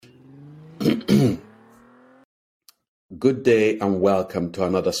Good day and welcome to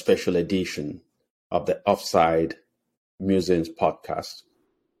another special edition of the Offside Musings podcast.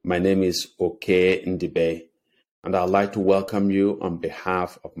 My name is Oke Ndibe, and I'd like to welcome you on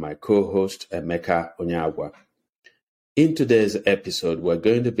behalf of my co-host Emeka Onyeagwa. In today's episode, we're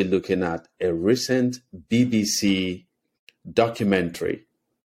going to be looking at a recent BBC documentary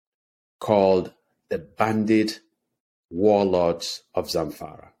called The Bandit Warlords of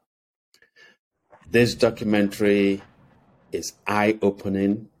Zamfara. This documentary is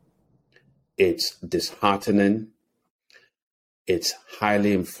eye-opening, it's disheartening, it's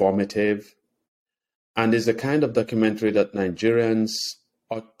highly informative, and is the kind of documentary that Nigerians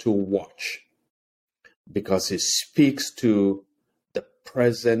ought to watch because it speaks to the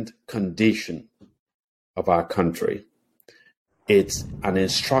present condition of our country. It's an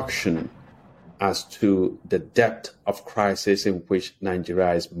instruction as to the depth of crisis in which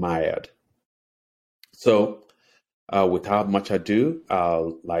Nigeria is mired. So, without much ado,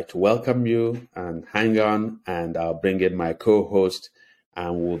 I'd like to welcome you and hang on, and I'll bring in my co-host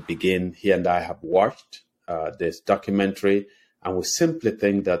and we'll begin. He and I have watched this documentary, and we simply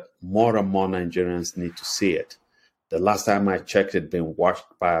think that more and more Nigerians need to see it. The last time I checked, it had been watched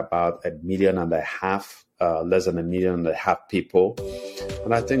by about 1.5 million, less than 1.5 million people.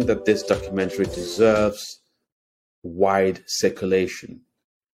 And I think that this documentary deserves wide circulation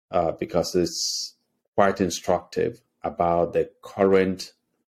because it's quite instructive about the current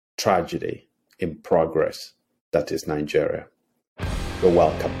tragedy in progress that is Nigeria. You're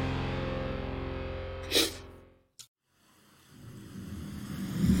welcome.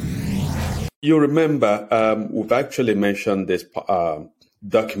 You remember, we've actually mentioned this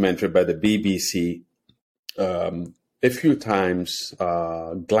documentary by the BBC a few times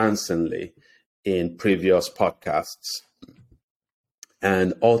glancingly in previous podcasts.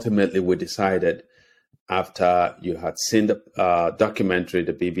 And ultimately, we decided, after you had seen the documentary,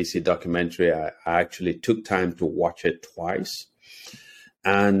 the BBC documentary, I actually took time to watch it twice.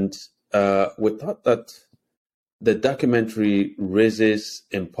 And we thought that the documentary raises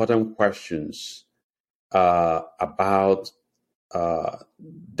important questions about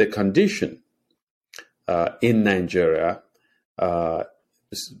the condition in Nigeria.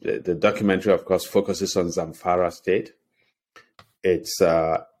 The documentary, of course, focuses on Zamfara State. It's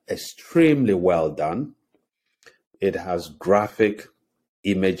extremely well done. It has graphic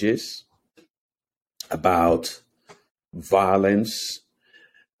images about violence,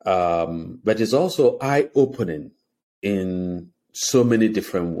 but it's also eye-opening in so many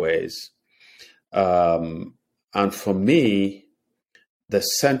different ways. And for me, the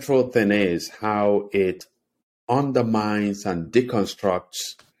central thing is how it undermines and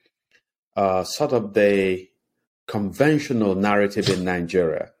deconstructs sort of the conventional narrative in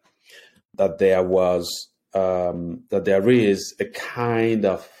Nigeria that there is a kind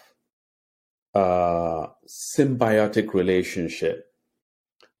of symbiotic relationship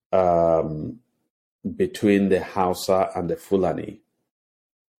between the Hausa and the Fulani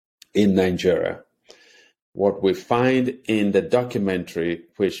in Nigeria. What we find in the documentary,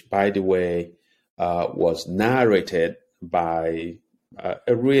 which, by the way, was narrated by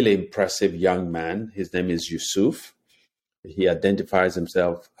a really impressive young man. His name is Yusuf. He identifies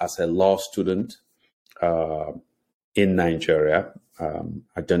himself as a law student in Nigeria.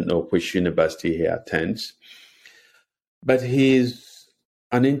 I don't know which university he attends. But he's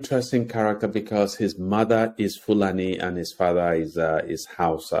an interesting character because his mother is Fulani and his father is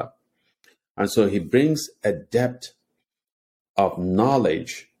Hausa. And so he brings a depth of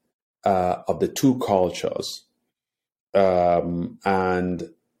knowledge of the two cultures and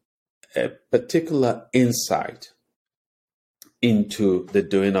a particular insight into the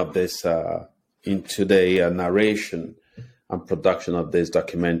doing of this, into the narration and production of this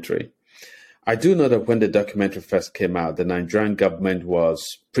documentary. I do know that when the documentary first came out, the Nigerian government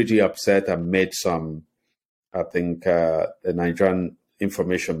was pretty upset and made some, I think the Nigerian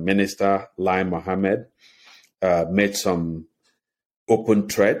Information Minister, Lai Mohammed, made some open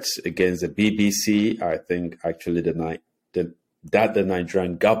threats against the BBC. I think actually the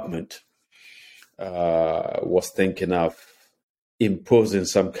Nigerian government was thinking of imposing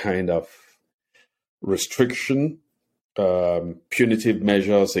some kind of restriction, punitive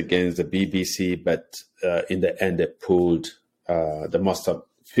measures against the BBC, but in the end they pulled. They must have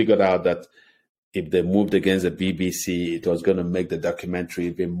figured out that if they moved against the BBC, it was going to make the documentary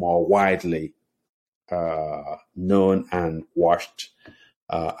even more widely known and watched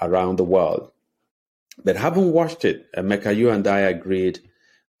around the world. But having watched it, Emeka, you and I agreed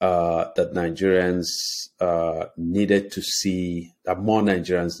that Nigerians needed to see, that more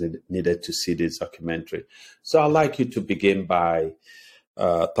Nigerians needed to see this documentary. So I'd like you to begin by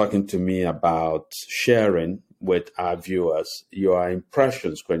talking to me about sharing with our viewers your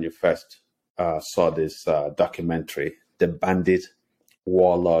impressions when you first saw this documentary, The Bandit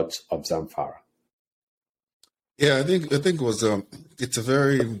Warlords of Zamfara. Yeah, I think it was it's a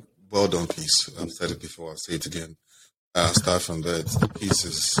very well done piece. I've said it before, I'll say it again. Start from there. The piece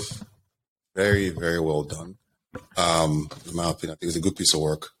is very, very well done. In my opinion, I think it's a good piece of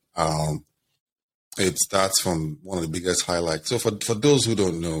work. It starts from one of the biggest highlights. So for those who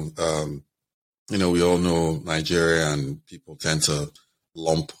don't know, we all know Nigeria, and people tend to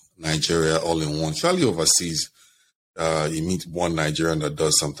lump Nigeria all in one. Especially overseas, you meet one Nigerian that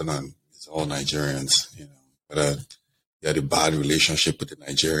does something and it's all Nigerians, whether you had a bad relationship with the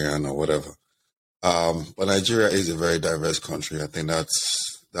Nigerian or whatever. But Nigeria is a very diverse country. I think that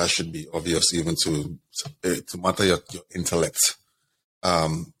should be obvious even to matter your intellect.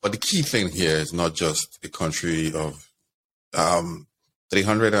 But the key thing here is not just a country of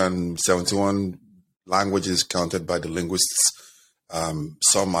 371 languages counted by the linguists.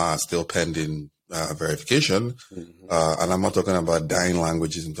 Some are still pending verification. And I'm not talking about dying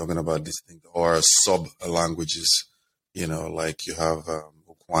languages. I'm talking about distinct or sub-languages, like you have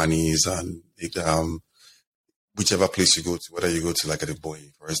Okwanis and whichever place you go to, whether you go to like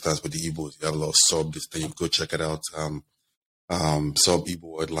Adeboye, for instance, with the Igbos, you have a lot of this thing. Go check it out. Sub-Igbo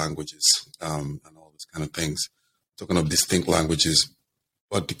word languages and all those kind of things. Talking of distinct languages.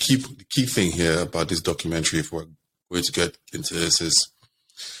 But the key thing here about this documentary, if we're going to get into this, is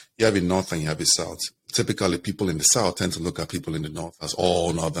you have a North and you have a South. Typically, people in the South tend to look at people in the North as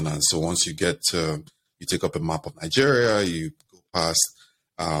all Northerners. So once you you take up a map of Nigeria, you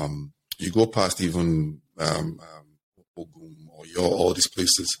go past even Ogun or all these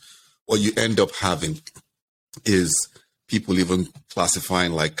places. What you end up having is people even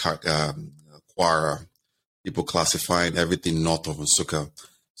classifying like Kwara, people classifying everything north of Nsukka.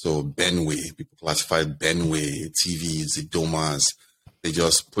 So Benue, people classify Benue, TVs, Idomas. They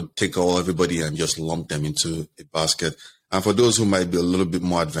just take everybody and just lump them into a basket. And for those who might be a little bit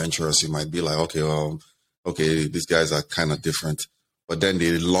more adventurous, you might be like, okay, these guys are kind of different. But then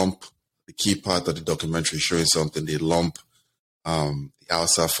they lump the key part of the documentary showing something. They lump the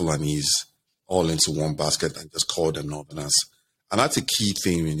Hausa Fulanis all into one basket and just call them Northerners. And that's a key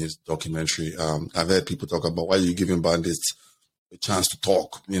theme in this documentary. I've heard people talk about why you're giving bandits a chance to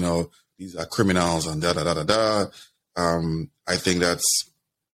talk. These are criminals and da-da-da-da-da. I think those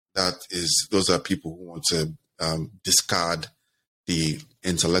are people who want to discard the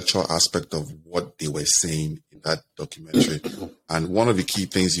intellectual aspect of what they were saying in that documentary. And one of the key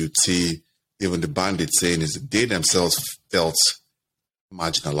things you'd see even the bandits saying is that they themselves felt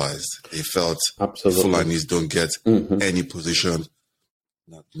marginalized. They felt Fulanis don't get any position.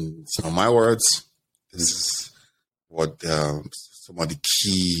 It's not my words. This is what some of the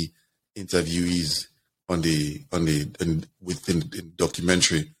key interviewees within the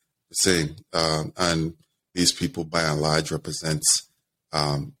documentary are saying. And these people, by and large, represent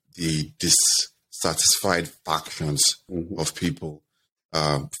the dissatisfied factions of people,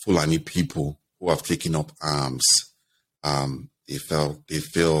 Fulani people who have taken up arms. They fell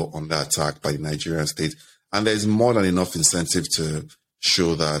under attack by the Nigerian state, and there's more than enough incentive to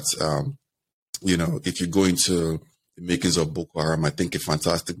show that if you go into the makings of Boko Haram, I think a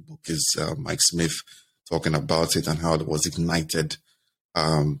fantastic book is Mike Smith talking about it and how it was ignited.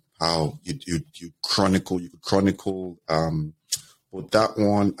 How you chronicle both that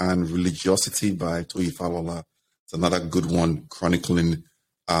one and Religiosity by Toyi Falola. It's another good one chronicling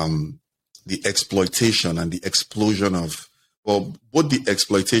the exploitation and the explosion of both the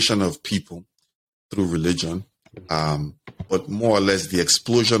exploitation of people through religion, but more or less the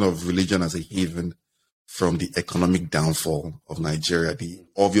explosion of religion as a haven from the economic downfall of Nigeria, the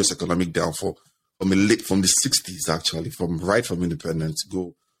obvious economic downfall from the 60s, actually, from independence.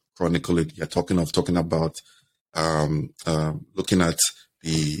 Go chronicle it. You're talking about looking at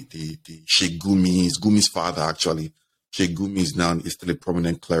the Sheikh Gumi's father, actually. Sheikh Gumi is still a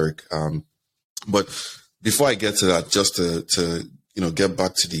prominent cleric. But before I get to that, just to get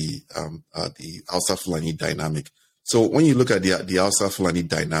back to the Hausa Fulani dynamic. So when you look at the Hausa Fulani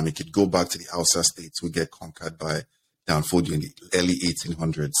dynamic, it go back to the Hausa states who get conquered by Dan Fodio in the early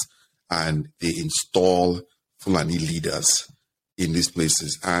 1800s, and they install Fulani leaders in these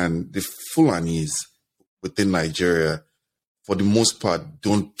places. And the Fulanis within Nigeria, for the most part,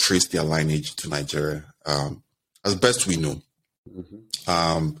 don't trace their lineage to Nigeria, as best we know.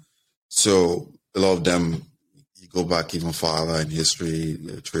 So a lot of them, you go back even farther in history,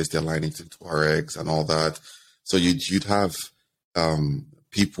 trace their lineage to Tuaregs and all that. So you'd have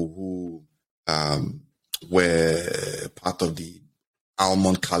people who were part of the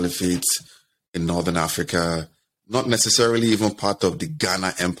Almond Caliphate in Northern Africa, not necessarily even part of the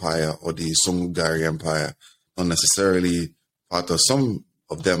Ghana Empire or the Songugari Empire, not necessarily part of some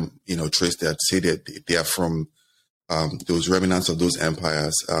of them, trace that, say that they are from those remnants of those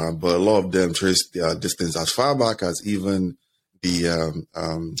empires. But a lot of them trace their distance as far back as even the,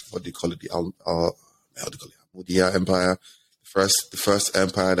 what do you call it? The Mudia Empire, the first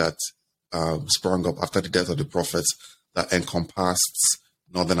empire that sprung up after the death of the prophets that encompassed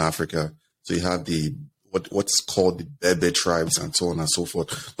Northern Africa. So you have the what's called the Berber tribes and so on and so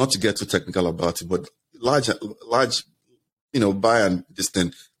forth. Not to get too technical about it, but large, by and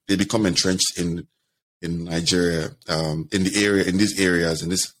distant, they become entrenched in Nigeria, in these areas, in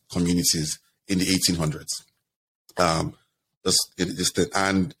these communities in the 1800s.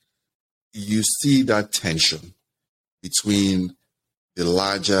 And you see that tension between the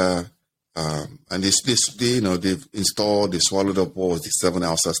larger, and they swallowed up what was the 7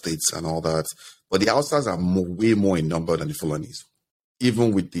 Hausa states and all that. But the Hausas are way more in number than the Fulanis.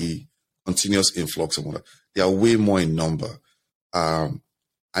 Even with the continuous influx of water, they are way more in number. And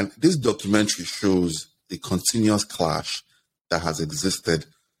this documentary shows the continuous clash that has existed,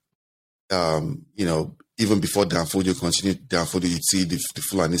 even before Danfodio continued. Danfodio, you'd see the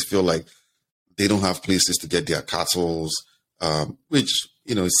Fulanis feel like they don't have places to get their cattle, which,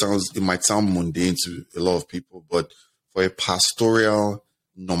 it might sound mundane to a lot of people, but for a pastoral,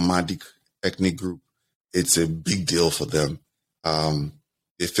 nomadic ethnic group, it's a big deal for them.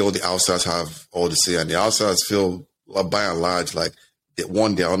 They feel the Hausas have all to say, and the Hausas feel, by and large, like,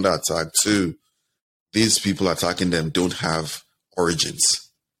 one, they're under attack. Two, these people attacking them don't have origins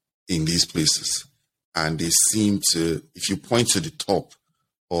in these places. And they seem to, if you point to the top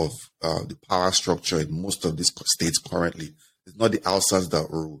of the power structure in most of these states currently, it's not the Hausas that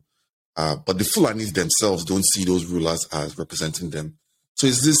rule. But the Fulanis themselves don't see those rulers as representing them. So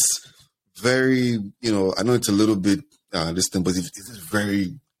it's this very, I know it's a little bit distant, but it's this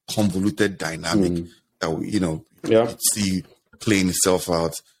very convoluted dynamic that we, see playing itself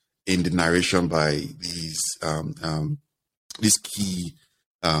out in the narration by these key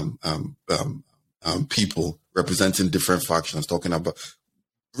people representing different factions, talking about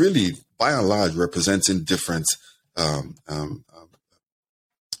really, by and large, representing different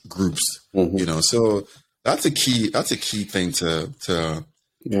groups. So that's a key thing to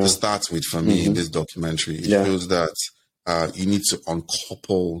start with for me in this documentary. It shows that you need to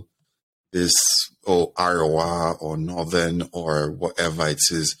uncouple this Iowa or Northern or whatever it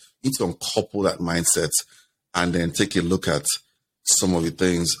is. You need to uncouple that mindset and then take a look at some of the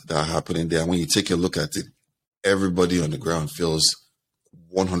things that are happening there. And when you take a look at it, everybody on the ground feels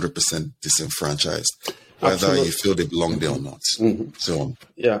 100% disenfranchised, whether you feel they belong there or not. So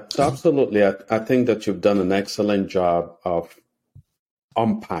absolutely. I think that you've done an excellent job of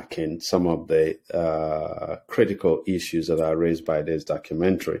unpacking some of the critical issues that are raised by this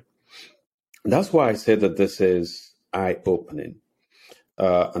documentary. That's why I say that this is eye-opening.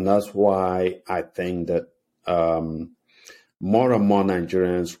 And that's why I think that more and more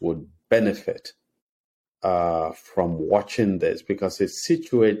Nigerians would benefit from watching this, because it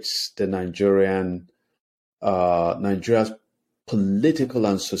situates the Nigeria's political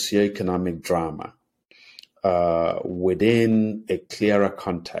and socioeconomic drama within a clearer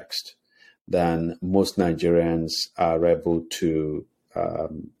context than most Nigerians are able to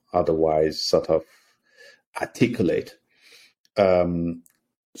otherwise sort of articulate.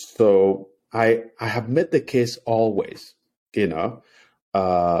 So I have made the case always,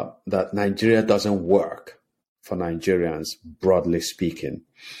 that Nigeria doesn't work for Nigerians, broadly speaking.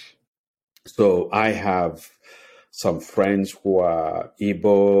 So I have some friends who are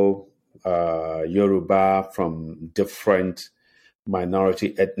Igbo, Yoruba, from different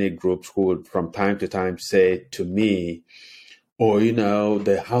minority ethnic groups, who would from time to time say to me,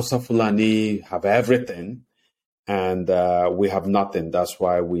 the Hausa Fulani have everything and we have nothing. That's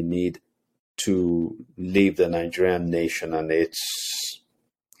why we need to leave the Nigerian nation and its,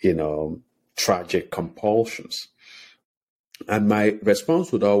 tragic compulsions. And my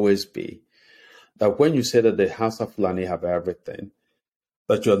response would always be that when you say that the Hausa Fulani have everything,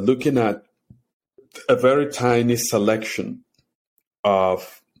 that you're looking at a very tiny selection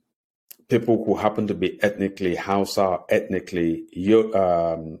of people who happen to be ethnically Hausa or ethnically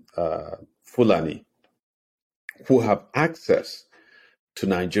Fulani, who have access to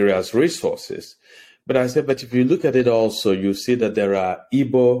Nigeria's resources. But I said, but if you look at it also, you see that there are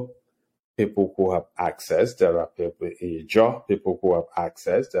Igbo people who have access. There are people Ijaw, people who have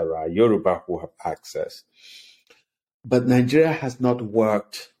access. There are Yoruba who have access. But Nigeria has not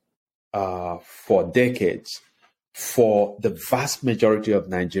worked for decades for the vast majority of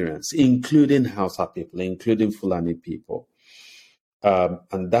Nigerians, including Hausa people, including Fulani people.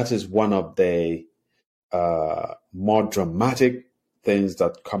 And that is one of the more dramatic things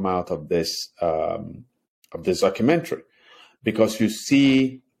that come out of this documentary, because you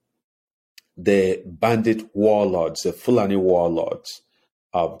see the bandit warlords, the Fulani warlords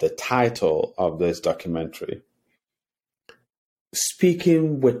of the title of this documentary,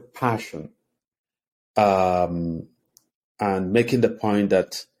 speaking with passion and making the point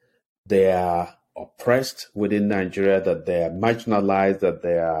that they are oppressed within Nigeria, that they are marginalized, that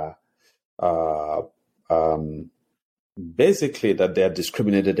they are basically that they are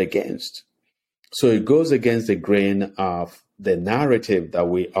discriminated against. So it goes against the grain of the narrative that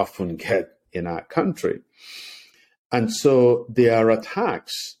we often get in our country. And so there are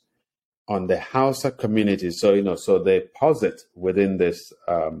attacks on the Hausa community. So, so they posit within this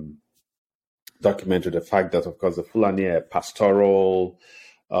documentary the fact that, of course, the Fulani are pastoral,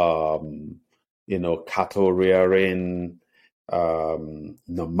 cattle rearing,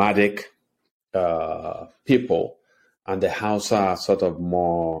 nomadic people, and the Hausa are sort of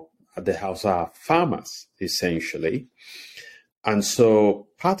more, the Hausa are farmers, essentially. And so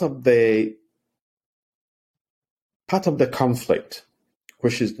part of the conflict,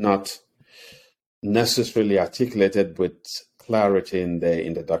 which is not necessarily articulated with clarity in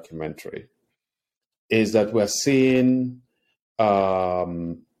the documentary, is that we're seeing a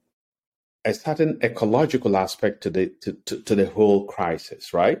certain ecological aspect to the whole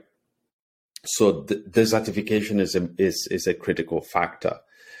crisis, right? So desertification is a critical factor.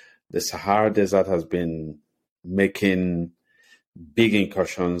 The Sahara Desert has been making big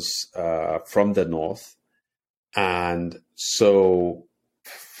incursions from the north, and so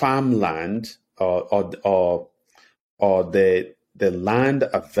farmland or the land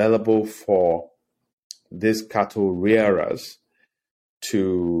available for these cattle rearers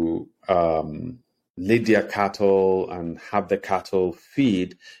to lead their cattle and have the cattle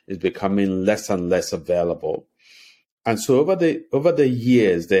feed is becoming less and less available. And so over the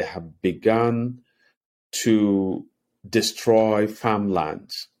years, they have begun to destroy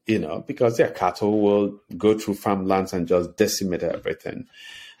farmlands, because their cattle will go through farmlands and just decimate everything.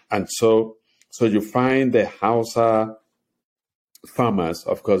 And so you find the Hausa farmers,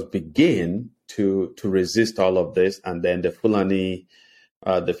 of course, begin to resist all of this, and then the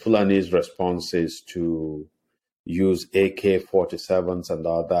Fulani's response is to use AK-47s and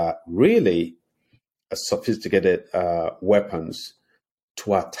other really sophisticated weapons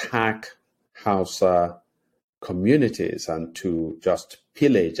to attack Hausa communities and to just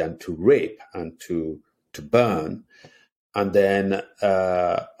pillage and to rape and to burn. And then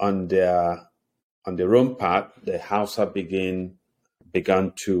on their own part, the Hausa began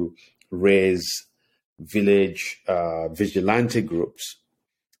to raise village vigilante groups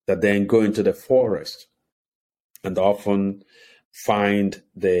that then go into the forest and often find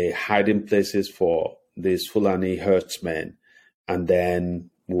the hiding places for these Fulani herdsmen, and then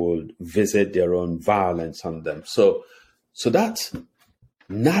would visit their own violence on them. So that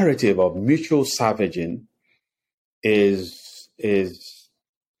narrative of mutual savaging is it's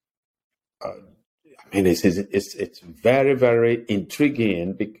very, very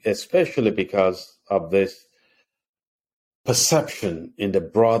intriguing, especially because of this perception in the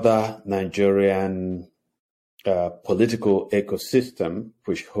broader Nigerian political ecosystem,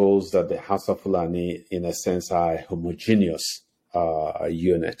 which holds that the Hausa Fulani, in a sense, are a homogeneous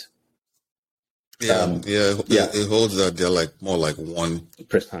unit. It holds that they're more like one,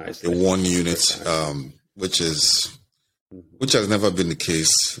 precisely, one unit, which has never been the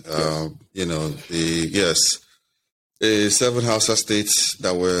case. The 7 Hausa states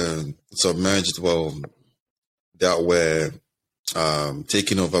that were submerged, that were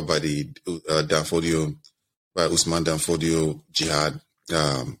taken over by the by Usman Danfodio Jihad,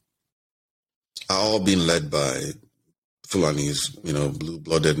 are all being led by Fulanis,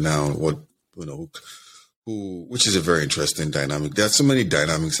 blue-blooded now, which is a very interesting dynamic. There are so many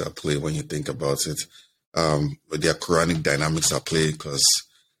dynamics at play when you think about it. But there are Quranic dynamics at play, because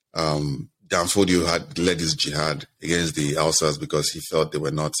Danfodio had led his jihad against the Hausas because he felt they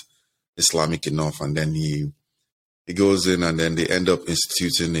were not Islamic enough, and then he goes in, and then they end up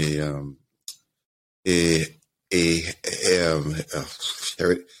instituting a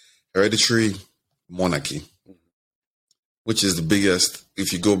hereditary monarchy, which is the biggest.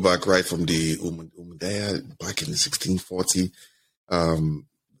 If you go back right from the Umayyad back in 1640,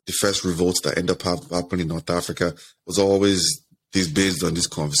 the first revolts that end up happening in North Africa was always based on this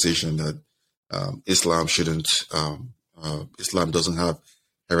conversation that Islam shouldn't, Islam doesn't have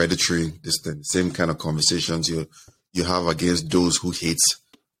hereditary, the same kind of conversations you have against those who hate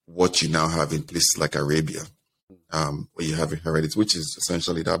what you now have in places like Arabia, where you have a heritage, which is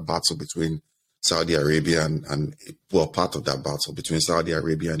essentially that battle between Saudi Arabia and part of that battle between Saudi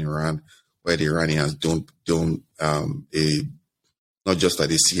Arabia and Iran, where the Iranians don't not just that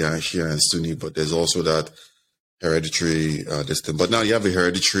they see Shia and Sunni, but there's also that hereditary this thing. But now you have a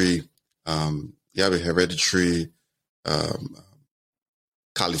hereditary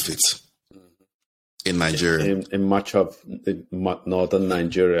caliphate in Nigeria, in much of northern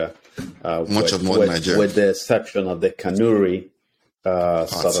Nigeria, Nigeria, with the exception of the Kanuri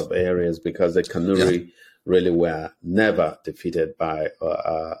sort of areas, because the Kanuri really were never defeated by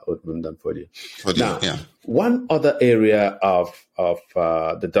Uthman Danfodio. Now, one other area of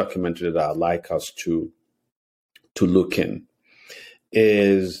the documentary that I'd like us to look in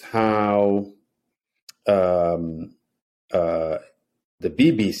is how the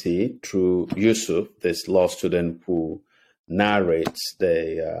BBC, through Yusuf, this law student who narrates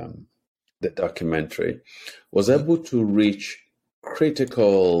the documentary, was able to reach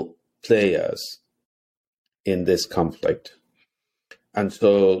critical players in this conflict. And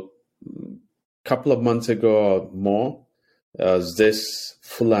so a couple of months ago or more, this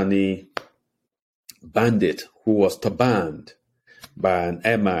Fulani bandit who was turbaned by an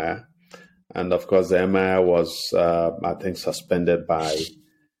emir, and of course the emir was, I think, suspended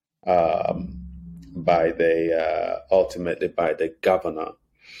ultimately by the governor.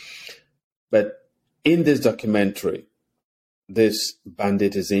 But in this documentary, this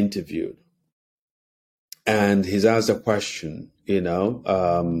bandit is interviewed, and he's asked a question,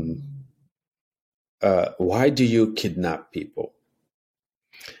 why do you kidnap people?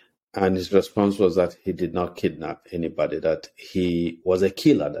 And his response was that he did not kidnap anybody, that he was a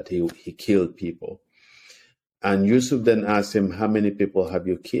killer, that he killed people. And Yusuf then asked him, how many people have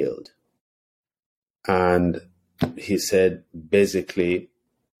you killed? And he said, basically,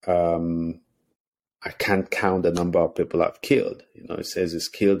 I can't count the number of people I've killed. He says he's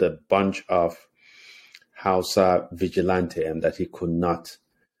killed a bunch of Hausa vigilante, and that he could not,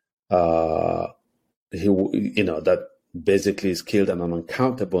 that basically he's killed an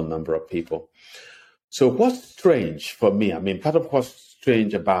uncountable number of people. So what's strange for me, part of what's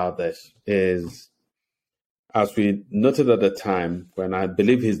strange about this is, as we noted at the time, when I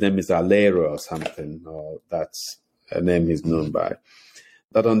believe his name is Alero or something, or that's a name he's known by,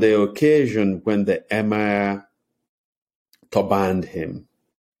 that on the occasion when the emir turbaned him,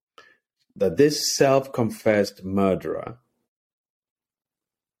 that this self-confessed murderer,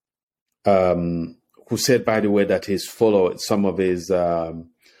 who said, by the way, that his followers, the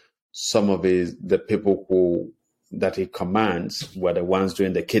people that he commands were the ones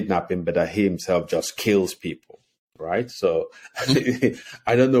doing the kidnapping, but that he himself just kills people, right? So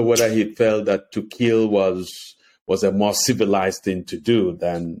I don't know whether he felt that to kill was a more civilized thing to do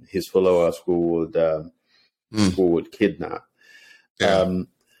than his followers who would kidnap. Yeah.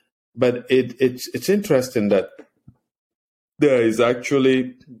 But it's interesting that there is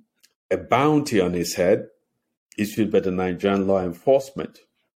actually a bounty on his head issued by the Nigerian law enforcement,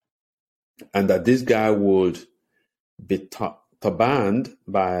 and that this guy would be turbaned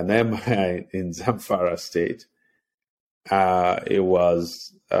by an emir in Zamfara state. It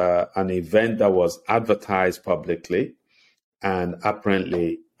was an event that was advertised publicly and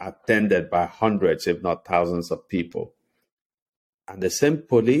apparently attended by hundreds, if not thousands of people. And the same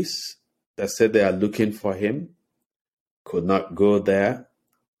police that said they are looking for him could not go there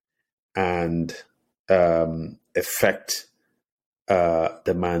and effect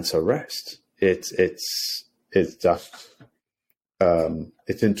the man's arrest. It's just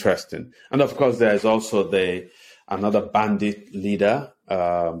it's interesting. And of course, there's also another bandit leader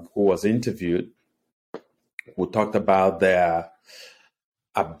who was interviewed, who talked about their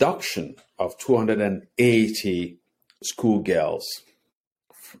abduction of 280 schoolgirls.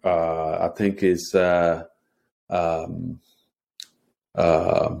 I think is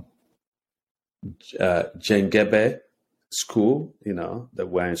Jengebe school, that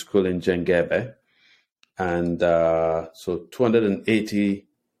were in school in Jengebe. And so 280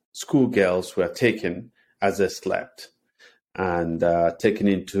 schoolgirls were taken as they slept and taken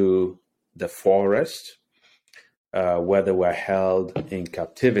into the forest where they were held in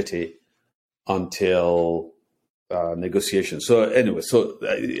captivity until negotiation. So anyway,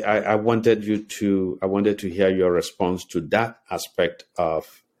 I wanted to hear your response to that aspect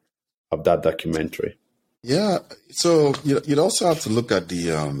of that documentary. Yeah. So you'd also have to look at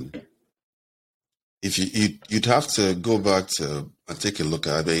the if you'd have to go back to and take a look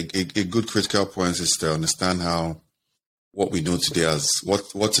at a good critical point is to understand how what we know today as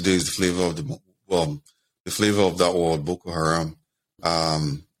what today is the flavor of the flavor of that word Boko Haram.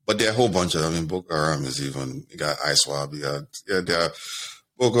 But there are a whole bunch of. I mean, Boko Haram is even you got ISWAP. There are,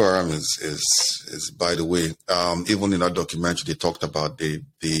 Boko Haram is by the way. Even in that documentary, they talked about the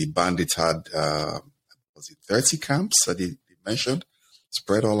bandits had was it 30 camps that they mentioned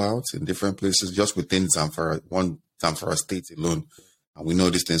spread all out in different places just within Zamfara, one Zamfara state alone. And we know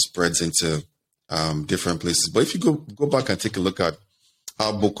this thing spreads into different places. But if you go back and take a look at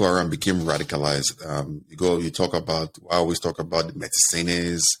how Boko Haram became radicalized, I always talk about the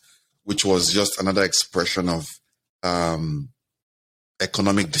Meticenes, which was just another expression of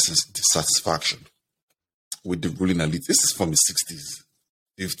economic dissatisfaction with the ruling elite. This is from the 60s,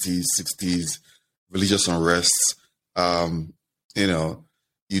 50s, 60s, religious unrests.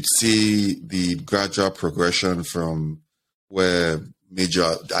 You'd see the gradual progression from where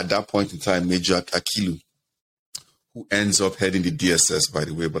at that point in time, Major Akilu, who ends up heading the DSS, by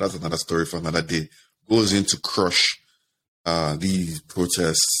the way, but that's another story for another day, goes in to crush these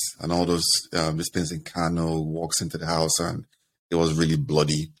protests and all those these things in Kano, walks into the house, and it was really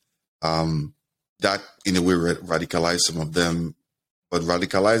bloody. That, in a way, radicalized some of them, but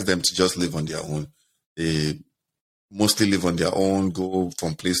radicalized them to just live on their own. They mostly live on their own, go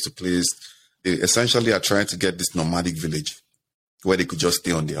from place to place. They essentially are trying to get this nomadic village where they could just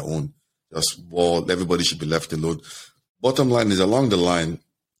stay on their own. Everybody should be left alone. Bottom line is, along the line,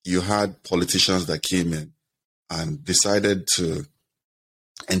 you had politicians that came in and decided to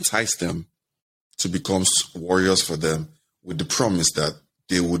entice them to become warriors for them with the promise that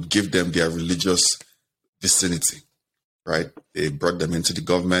they would give them their religious vicinity, right? They brought them into the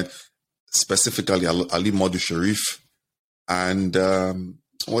government, specifically Ali Modu Sharif, and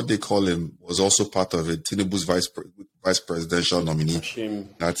what they call him was also part of it. Tinubu's vice presidential nominee,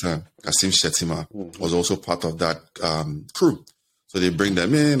 Kasim Shettima, was also part of that crew. So they bring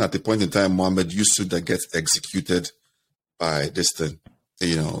them in. At the point in time, Mohammed Yusuf that gets executed by this thing,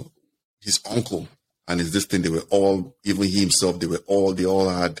 his uncle and this thing. They were all, even he himself, they all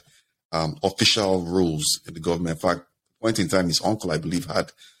had official roles in the government. In fact, at the point in time, his uncle, I believe,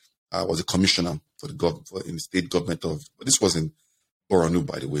 was a commissioner for in the state government but this was in Boronu,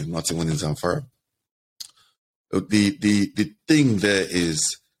 by the way, not even in Zamfara. The thing there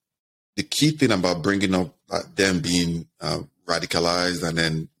is, the key thing about bringing up them being radicalized and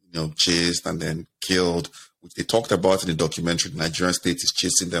then chased and then killed, which they talked about in the documentary, the Nigerian state is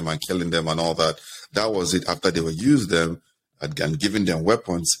chasing them and killing them and all that. That was it. After they were used them and giving them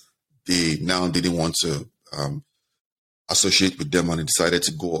weapons, they now didn't want to associate with them, and they decided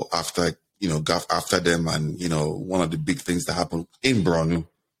to go after them. And one of the big things that happened in Borno,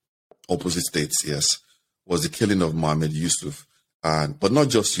 opposite states, yes, was the killing of Mohammed Yusuf. But not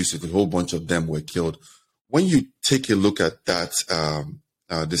just Yusuf, a whole bunch of them were killed. When you take a look at that,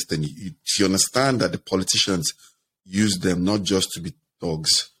 this thing, you understand that the politicians use them not just to be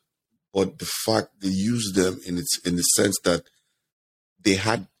thugs, but the fact they use them in the sense that they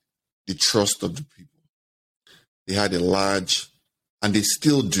had the trust of the people. They had and they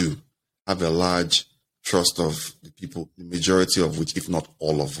still do have a large trust of the people, the majority of which, if not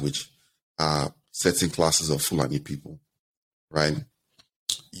all of which, are certain classes of Fulani people, right?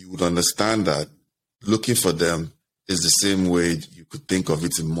 You would understand that looking for them is the same way you could think of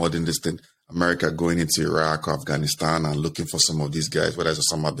it in modern distant America going into Iraq or Afghanistan and looking for some of these guys, whether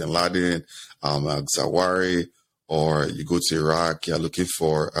it's Osama bin Laden, Zawahiri, or you go to Iraq, you're looking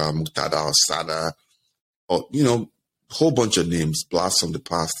for Muqtada al-Sadr, or, a whole bunch of names, blasts from the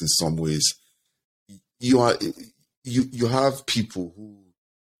past in some ways. You have people who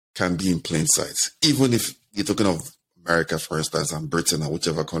can be in plain sight. Even if you're talking of America, for instance, and Britain or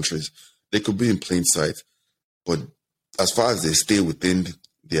whichever countries, they could be in plain sight. But as far as they stay within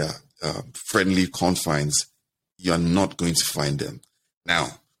their friendly confines, you're not going to find them. Now,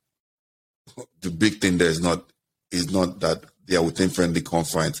 the big thing there is not that they are within friendly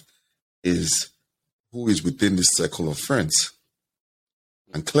confines, is who is within this circle of friends.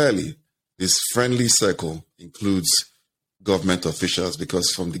 And clearly, this friendly circle includes government officials,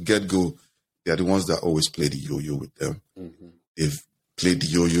 because from the get-go, they are the ones that always play the yo-yo with them. Mm-hmm. They've played the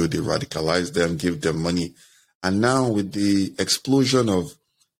yo-yo, they radicalize them, give them money. And now with the explosion of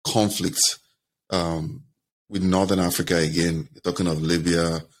conflicts with Northern Africa again, you're talking of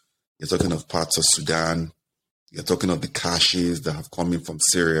Libya, you're talking of parts of Sudan, you're talking of the caches that have come in from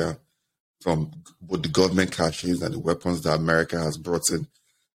Syria, from both the government caches and the weapons that America has brought in.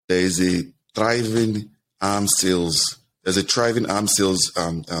 There is a thriving arms sales. There's a thriving arms sales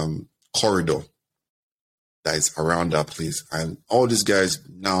corridor that is around that place, and all these guys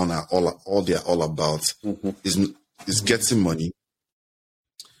now are all they're all about is getting money,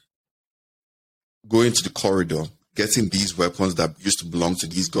 going to the corridor, getting these weapons that used to belong to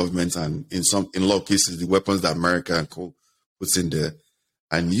these governments, and in a lot of cases, the weapons that America and co puts in there,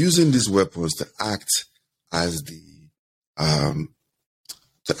 and using these weapons to act as the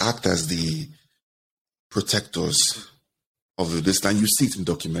protectors of this. And you see it in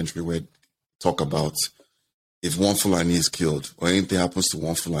documentary where they talk about if one Fulani is killed or anything happens to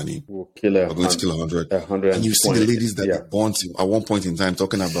one Fulani, we're going to kill 100. And you see the ladies that they born to at one point in time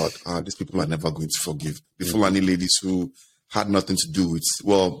talking about these people are never going to forgive. The Fulani ladies who had nothing to do with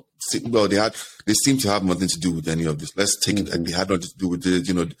they seem to have nothing to do with any of this. Let's take it that they had nothing to do with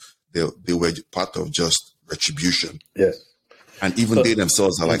it. They were part of just retribution. Yes. And even they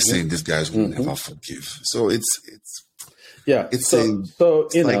themselves are like saying these guys will never forgive. So it's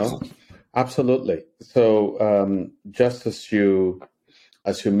absolutely. So just as you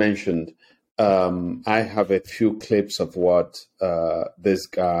mentioned, I have a few clips of what this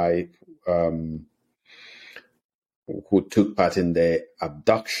guy who took part in the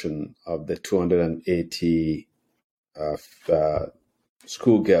abduction of the 280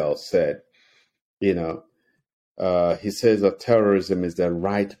 schoolgirls said. He says that terrorism is the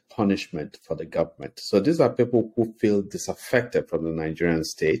right punishment for the government. So these are people who feel disaffected from the Nigerian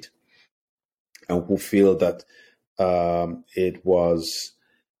state and who feel that it was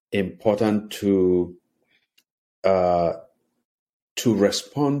important to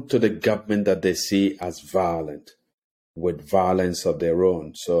respond to the government that they see as violent with violence of their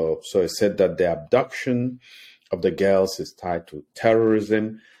own. So he said that the abduction of the girls is tied to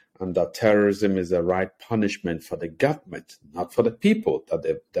terrorism, and that terrorism is the right punishment for the government, not for the people that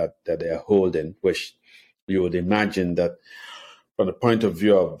they are holding, which you would imagine that from the point of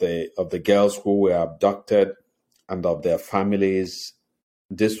view of the girls who were abducted and of their families,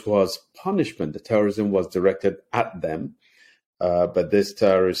 this was punishment. The terrorism was directed at them, but these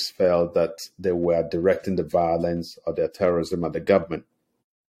terrorists felt that they were directing the violence or their terrorism at the government.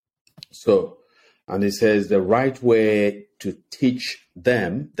 And he says the right way to teach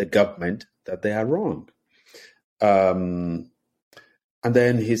them, the government, that they are wrong. And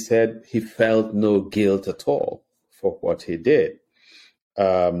then he said he felt no guilt at all for what he did.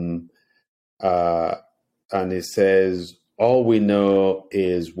 And he says, all we know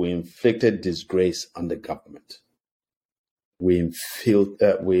is we inflicted disgrace on the government. We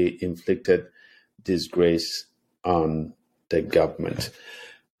inflicted disgrace on the government.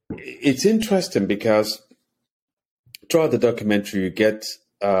 It's interesting because throughout the documentary, you get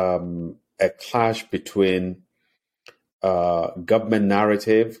a clash between government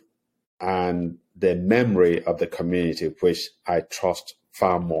narrative and the memory of the community, which I trust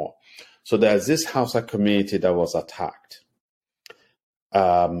far more. So there's this Hausa community that was attacked.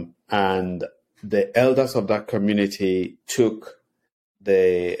 And the elders of that community took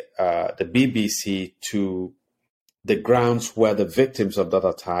the BBC to the grounds where the victims of that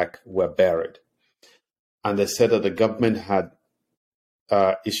attack were buried. And they said that the government had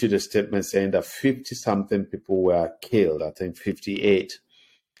issued a statement saying that 50-something people were killed, I think 58.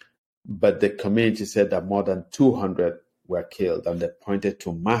 But the community said that more than 200 were killed. And they pointed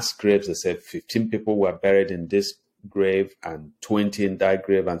to mass graves. They said 15 people were buried in this grave and 20 in that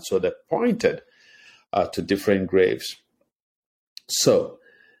grave. And so they pointed to different graves. So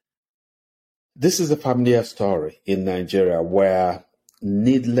this is a familiar story in Nigeria where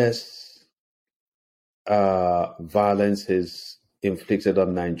needless violence is inflicted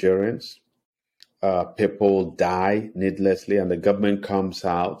on Nigerians. People die needlessly, and the government comes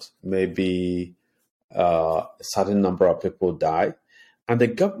out, maybe a certain number of people die. And the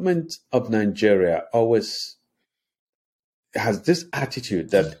government of Nigeria always has this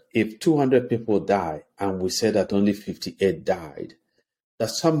attitude that if 200 people die and we say that only 58 died,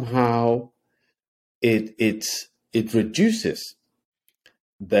 that somehow it reduces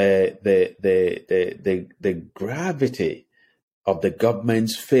the gravity of the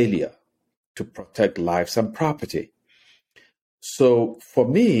government's failure to protect lives and property. So for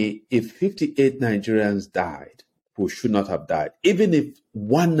me, if 58 Nigerians died who should not have died, even if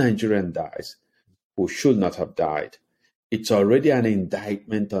one Nigerian dies who should not have died, it's already an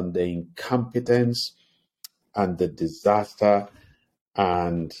indictment on the incompetence and the disaster,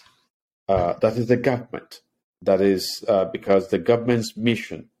 and that is the government. That is because the government's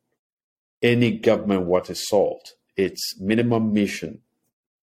mission, any government worth its salt, its minimum mission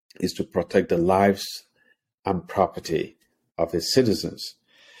is to protect the lives and property of its citizens.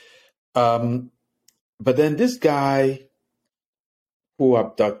 But then this guy who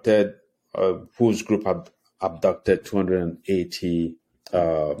abducted, whose group abducted 280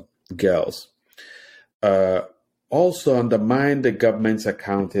 girls, also undermined the government's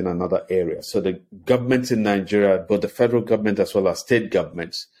account in another area. So the governments in Nigeria, both the federal government as well as state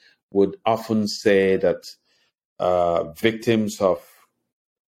governments, would often say that victims of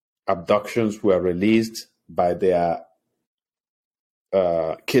abductions were released by their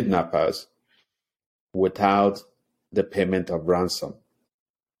kidnappers without the payment of ransom.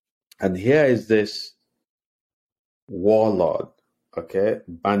 And here is this warlord,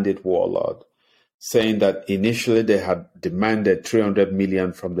 bandit warlord, saying that initially they had demanded 300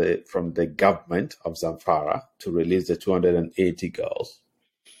 million from the government of Zamfara to release the 280 girls.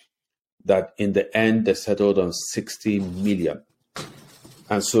 That in the end they settled on 60 million.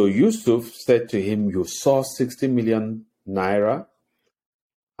 And so Yusuf said to him, "You saw 60 million naira?"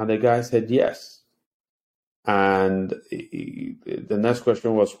 And the guy said, "Yes." And the next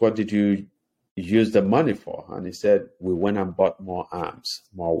question was, "What did you use the money for?" And he said, "We went and bought more arms,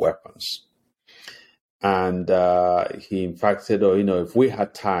 more weapons." And he in fact said, "Oh, if we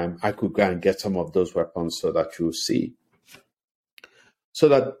had time, I could go and get some of those weapons so that you'll see." So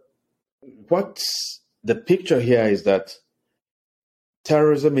that what's the picture here is that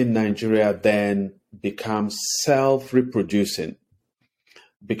terrorism in Nigeria then becomes self-reproducing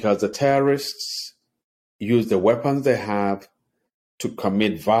because the terrorists use the weapons they have to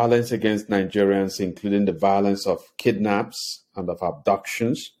commit violence against Nigerians, including the violence of kidnaps and of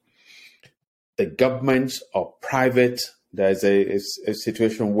abductions. The governments or private, there's a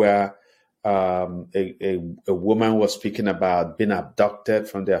situation where a woman was speaking about being abducted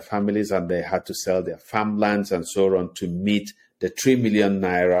from their families and they had to sell their farmlands and so on to meet the 3 million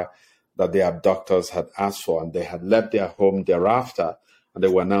naira that the abductors had asked for. And they had left their home thereafter and they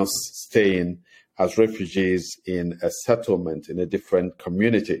were now staying as refugees in a settlement in a different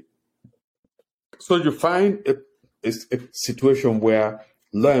community. So you find a situation where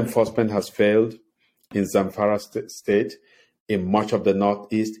law enforcement has failed in Zamfara state, in much of the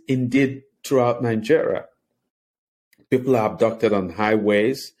Northeast, indeed throughout Nigeria. People are abducted on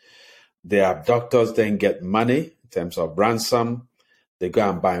highways. The abductors then get money in terms of ransom. They go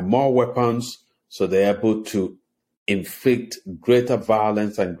and buy more weapons, so they're able to inflict greater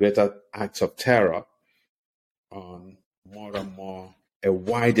violence and greater acts of terror on more and more a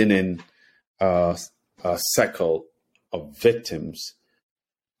widening circle of victims.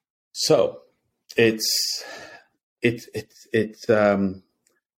 So it's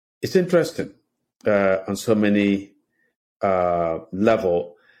interesting on so many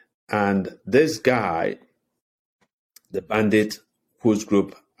level. And this guy, the bandit whose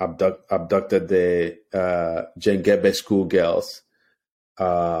group abducted the Jengebe schoolgirls,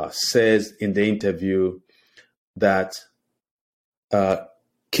 says in the interview that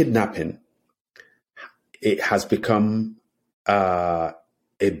kidnapping, it has become a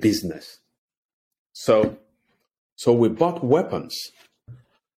business. So we bought weapons.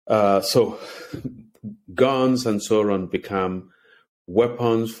 So guns and so on become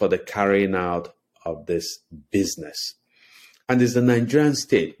weapons for the carrying out of this business. And it's the Nigerian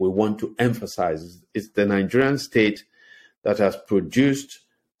state we want to emphasize. It's the Nigerian state that has produced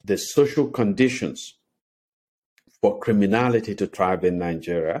the social conditions for criminality to thrive in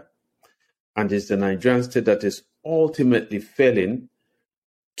Nigeria. And it's the Nigerian state that is ultimately failing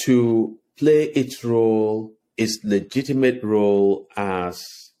to play its role, its legitimate role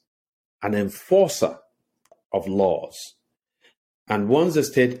as an enforcer of laws. And once the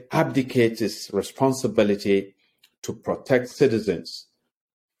state abdicates its responsibility to protect citizens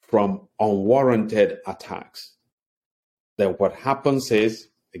from unwarranted attacks, then what happens is,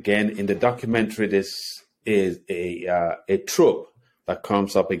 again, in the documentary, this is a trope that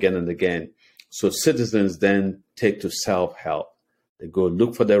comes up again and again. So citizens then take to self-help. They go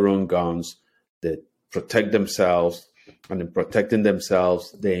look for their own guns, they protect themselves, and in protecting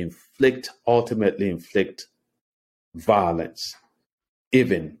themselves, they ultimately inflict violence,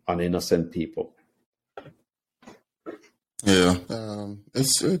 even on innocent people. Yeah,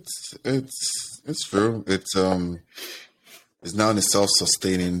 it's true. It's now a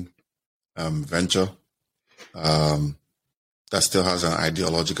self-sustaining venture that still has an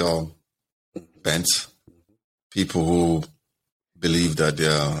ideological bent. People who believe that they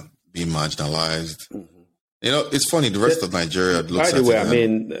are being marginalized. Mm-hmm. It's funny. The rest of Nigeria looks. By the way, I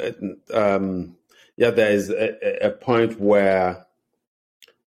mean, there is a point where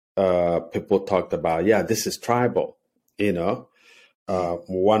people talked about, this is tribal.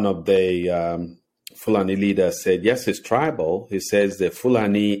 One of the Fulani leaders said, yes, it's tribal. He says the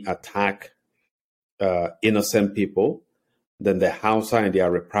Fulani attack innocent people. Then the Hausa and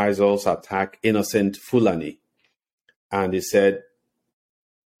their reprisals attack innocent Fulani. And he said,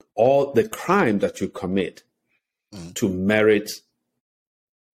 all the crime that you commit to merit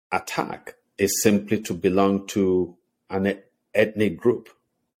attack is simply to belong to an ethnic group.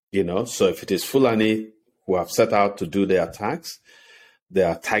 So if it is Fulani who have set out to do the attacks, they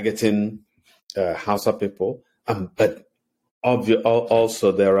are targeting Hausa people. But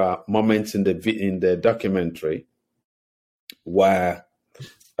also there are moments in the documentary where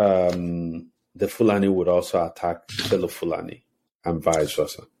the Fulani would also attack fellow Fulani and vice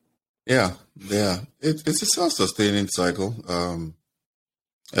versa. Yeah. It's a self-sustaining cycle.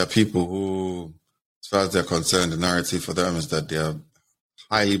 There are people who, as far as they're concerned, the narrative for them is that they are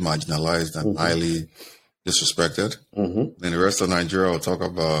highly marginalized and highly disrespected. Then the rest of Nigeria will talk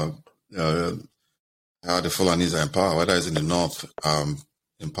about how the Fulanis are in power, whether it's in the north,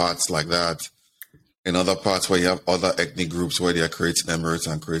 in parts like that, in other parts where you have other ethnic groups where they are creating emirates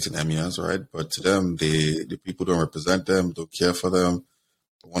and creating emirs, right? But to them, the people don't represent them, don't care for them.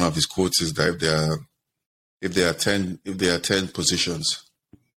 One of his quotes is that if there are 10 positions,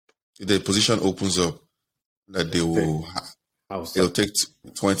 if the position opens up, that they'll take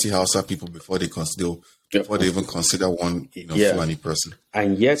 20 Hausa people before they even consider one Fulani person.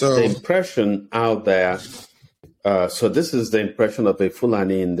 And yet the impression out there, so this is the impression of a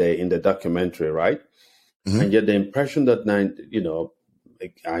Fulani in the documentary, right? And yet the impression that,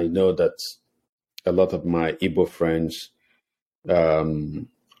 I know that a lot of my Igbo friends will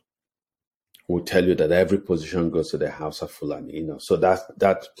tell you that every position goes to the Hausa Fulani, So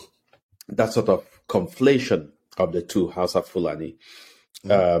that sort of conflation of the two Hausa Fulani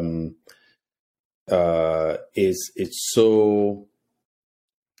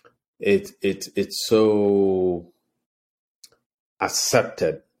it's so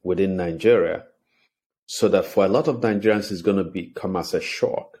accepted within Nigeria, so that for a lot of Nigerians it's going to come as a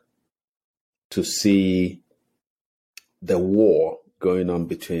shock to see the war going on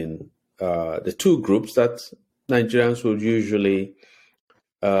between the two groups that Nigerians would usually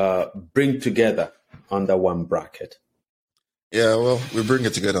bring together under one bracket. Yeah, well, we bring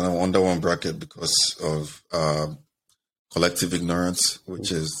it together under one bracket because of collective ignorance,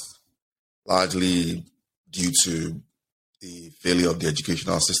 which is largely due to the failure of the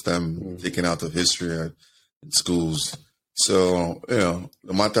educational system, taken out of history in schools. So, no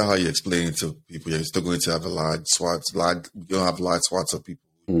matter how you explain it to people, you're still going to have large swaths of people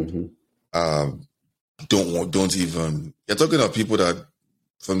don't even. You're talking about people that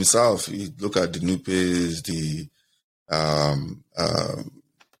from the south. You look at the Nupes,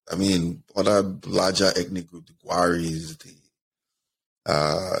 other larger ethnic groups, the Gwaris,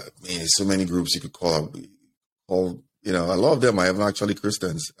 so many groups you could call. A lot of them are even actually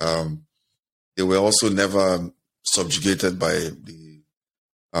Christians. They were also never subjugated by the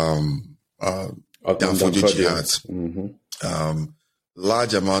Danfodio jihads.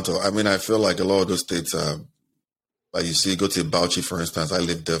 Large amount of, I feel like a lot of those states, like you see, go to Bauchi, for instance. I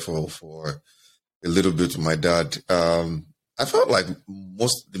lived there for a little bit with my dad. I felt like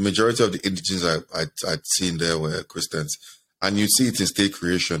the majority of the indigenes I'd seen there were Christians. And you see it in state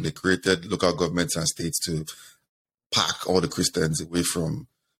creation. They created local governments and states to pack all the Christians away from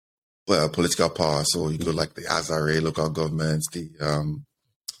political power. So you go like the Azare local governments,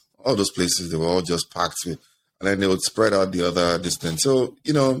 all those places, they were all just packed with, and then they would spread out the other distance. So,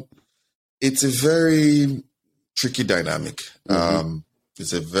 it's a very tricky dynamic.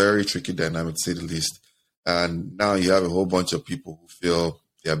 It's a very tricky dynamic, to say the least. And now you have a whole bunch of people who feel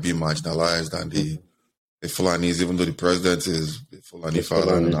they are being marginalized, and the Fulanis, even though the president is the Fulani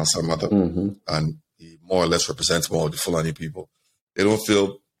father and Hausa mother, and he more or less represents more of the Fulani people, they don't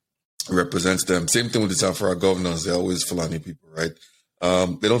feel represents them. Same thing with the Zamfara governors; they're always Fulani people, right?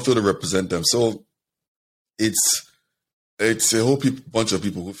 They don't feel to represent them. So it's a whole bunch of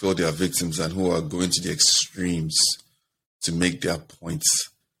people who feel they are victims and who are going to the extremes to make their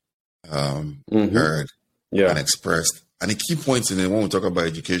points heard and expressed. And the key points in it, when we talk about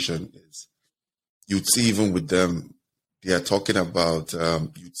education, is you'd see even with them, they are talking about,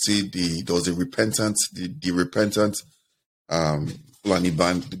 you'd see there was a repentant Fulani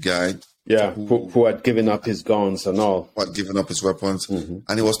band, the guy. Yeah, who had given up his guns and all. Who had given up his weapons. And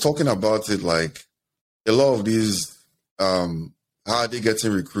he was talking about it like a lot of these, how are they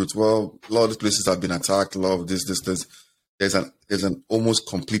getting recruits? Well, a lot of these places have been attacked, a lot of this. There's an almost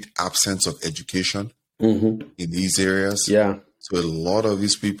complete absence of education in these areas. Yeah. So a lot of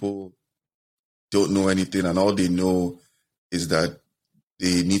these people don't know anything, and all they know is that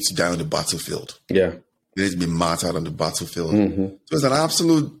they need to die on the battlefield. Yeah. They need to be martyred on the battlefield. So it's an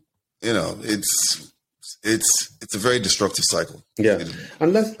absolute it's a very destructive cycle. Yeah,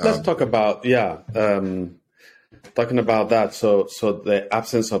 and let's talk about talking about that. So the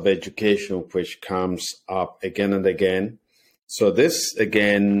absence of education, which comes up again and again. So this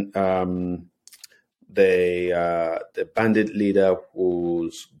again, the bandit leader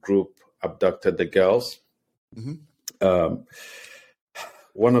whose group abducted the girls. Mm-hmm.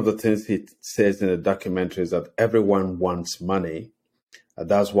 One of the things he says in the documentary is that everyone wants money.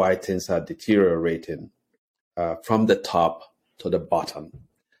 That's why things are deteriorating from the top to the bottom.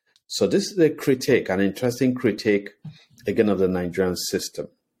 So this is a critique, an interesting critique, again, of the Nigerian system.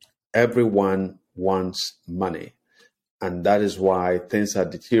 Everyone wants money. And that is why things are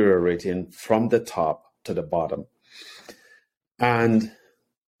deteriorating from the top to the bottom. And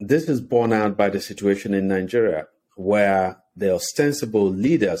this is borne out by the situation in Nigeria, where the ostensible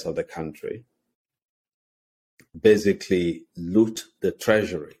leaders of the country basically loot the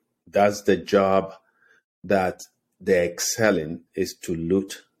treasury. That's the job that they excel in, is to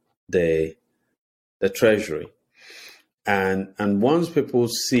loot the treasury. And once people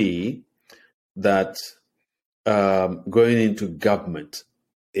see that going into government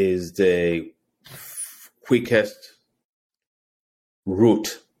is the quickest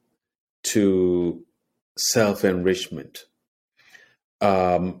route to self-enrichment,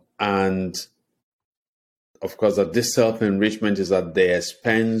 and of course that this self-enrichment is at the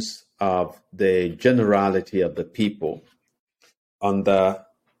expense of the generality of the people under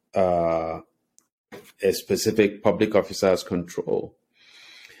a specific public officer's control,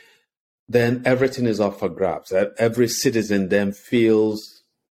 then everything is up for grabs. Every citizen then feels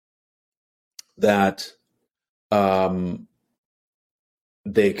that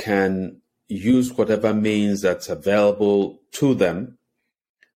they can use whatever means that's available to them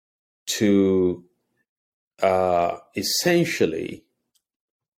to essentially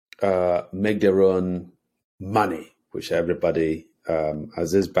make their own money, which everybody,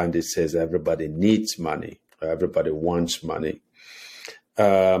 as this bandit says, everybody needs money, everybody wants money.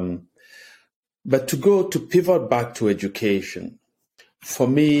 But to pivot back to education, for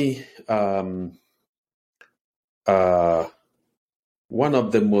me, one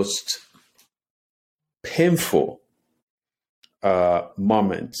of the most painful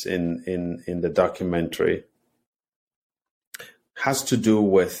moments in the documentary has to do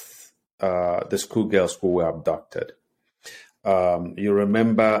with the schoolgirls who were abducted. You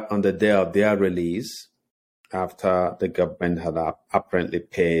remember on the day of their release, after the government had apparently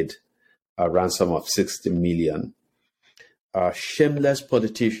paid a ransom of 60 million, shameless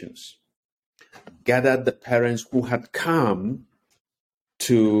politicians gathered the parents who had come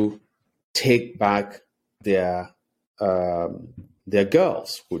to take back their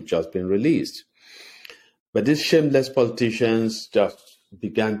girls who'd just been released. But these shameless politicians just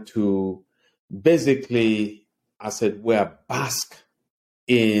began to basically, as it were, bask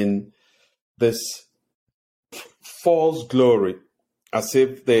in this false glory, as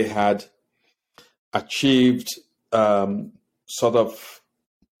if they had achieved sort of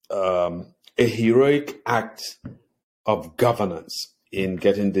a heroic act of governance in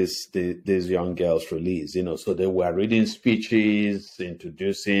getting these young girls released. So they were reading speeches,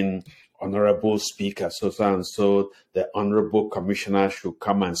 introducing honorable speaker, so and so, the honorable commissioner should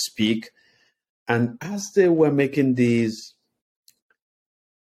come and speak. And as they were making these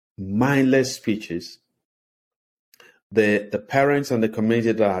mindless speeches, the parents and the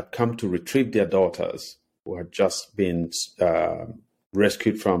community that had come to retrieve their daughters, who had just been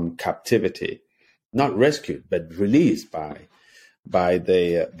rescued from captivity, not rescued, but released by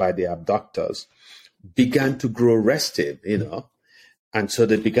the abductors, began to grow restive, And so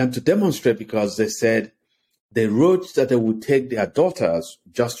they began to demonstrate, because they said the roads that they would take their daughters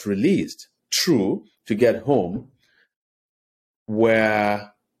just released through to get home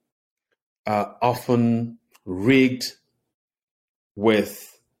were often rigged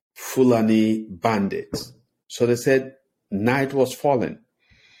with Fulani bandits. So they said night was falling.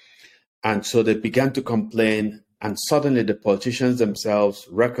 And so they began to complain. And suddenly the politicians themselves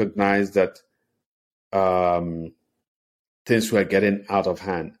recognized that things were getting out of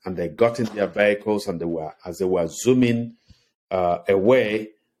hand, and they got in their vehicles, and as they were zooming away,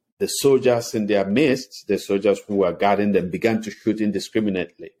 the soldiers in their midst, the soldiers who were guarding them, began to shoot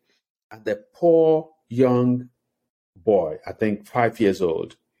indiscriminately. And the poor young boy, I think 5 years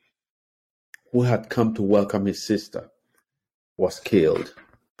old, who had come to welcome his sister, was killed.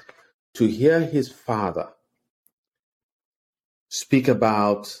 To hear his father speak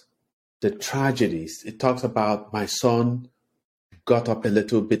about the tragedies, it talks about, my son got up a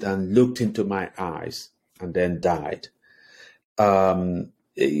little bit and looked into my eyes and then died.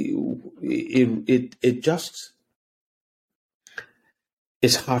 it just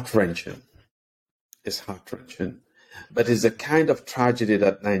is heart-wrenching. It's heart-wrenching. But it's a kind of tragedy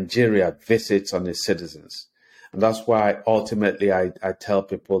that Nigeria visits on its citizens. And that's why ultimately I tell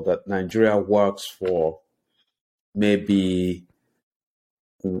people that Nigeria works for maybe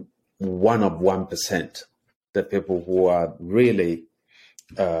 1%, the people who are really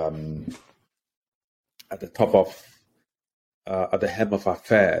at the top of, at the helm of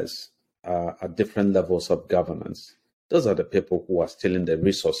affairs at different levels of governance. Those are the people who are stealing the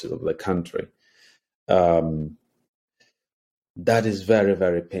resources of the country. That is very,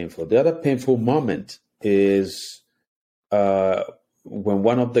 very painful. The other painful moment is when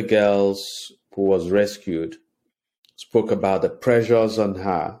one of the girls who was rescued spoke about the pressures on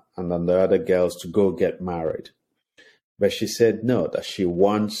her and on the other girls to go get married. But she said no, that she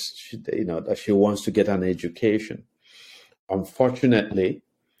wants to get an education. Unfortunately,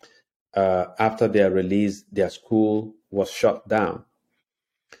 after their release, their school was shut down.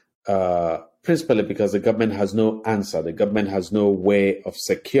 Principally because the government has no answer. The government has no way of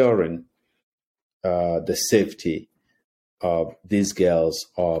securing the safety of these girls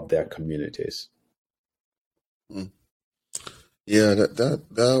or of their communities. Yeah, that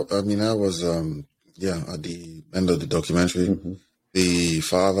I mean, that was at the end of the documentary, mm-hmm. The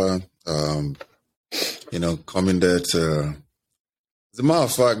father, coming there to. As a matter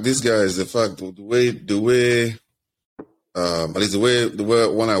of fact, this guy is the fact the way at least the way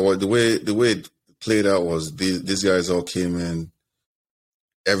when I watched the way it played out was these guys all came in.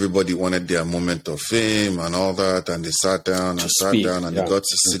 Everybody wanted their moment of fame and all that, and they sat down and they got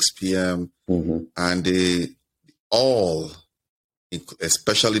to 6 p.m. Mm-hmm. and they all,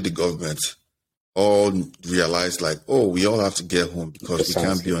 especially the government, all realized like, oh, we all have to get home because we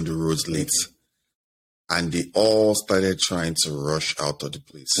can't be on the roads late. Mm-hmm. And they all started trying to rush out of the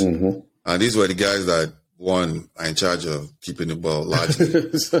place. Mm-hmm. And these were the guys that, one, are in charge of keeping the ball largely,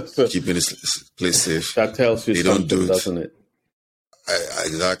 keeping this place safe. That tells you something, doesn't it?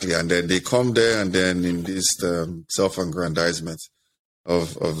 Exactly. And then they come there, and then in this self-aggrandizement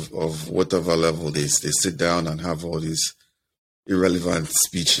of whatever level they sit down and have all these irrelevant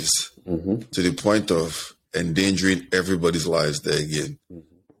speeches mm-hmm. to the point of endangering everybody's lives there again. Mm-hmm.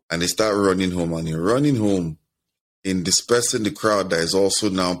 And they start running home, and in running home, in dispersing the crowd that is also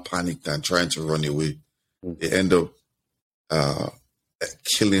now panicked and trying to run away, mm-hmm. they end up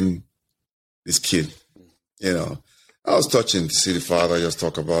killing this kid. You know, I was touching to see the father just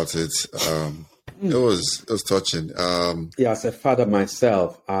talk about it. It was touching. As a father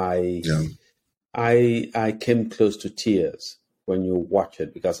myself, I came close to tears when you watch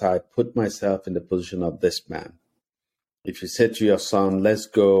it because I put myself in the position of this man. If you said to your son, let's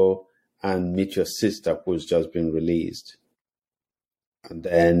go and meet your sister who's just been released, and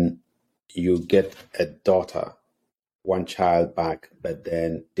then you get a daughter, one child back, but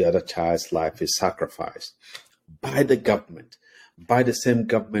then the other child's life is sacrificed by the government, by the same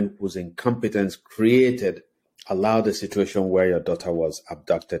government whose incompetence allowed the situation where your daughter was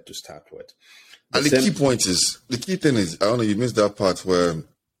abducted to start with. And the key thing is, I don't know, you missed that part where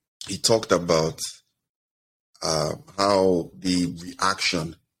he talked about how the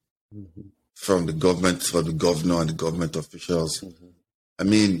reaction mm-hmm. from the government, for the governor and the government officials. Mm-hmm. I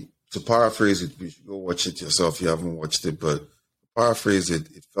mean, to paraphrase it, you should go watch it yourself if you haven't watched it, but to paraphrase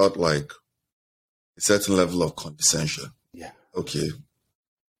it, it felt like a certain level of condescension. Yeah. Okay.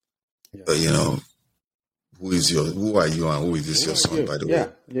 Yeah. But, who are you and who is this your son, by the way?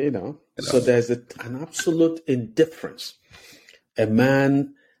 Yeah, So there's an absolute indifference. A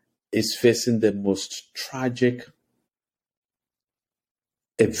man is facing the most tragic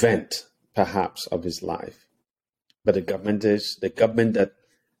event, perhaps, of his life. But the government that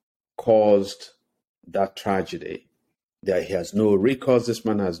caused that tragedy. That he has no recourse. This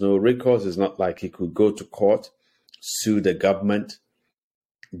man has no recourse. It's not like he could go to court, sue the government.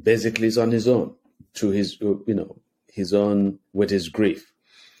 Basically, he's on his own, to his own with his grief.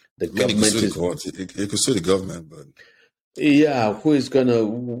 The government he could sue the government, but. Yeah, who is going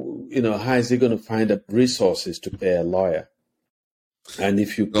to, how is he going to find the resources to pay a lawyer? And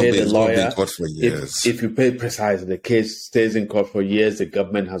if you pay the lawyer, if you pay precisely, the case stays in court for years, the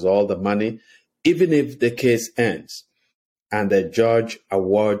government has all the money. Even if the case ends and the judge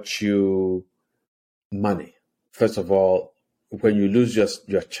awards you money, first of all, when you lose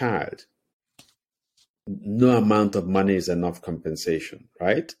your child, no amount of money is enough compensation,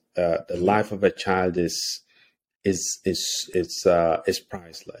 right? The life of a child is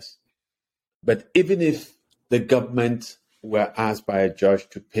priceless. But even if the government were asked by a judge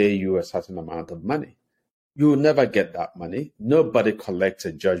to pay you a certain amount of money, You will never get that money. Nobody collects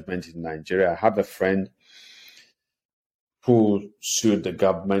a judgment in Nigeria. I have a friend who sued the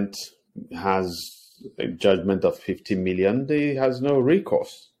government, has a judgment of 50 million. He has no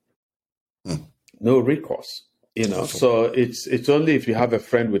recourse. No recourse. So it's only if you have a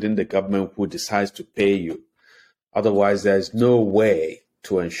friend within the government who decides to pay you. Otherwise, there's no way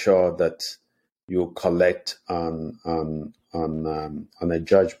to ensure that you collect on a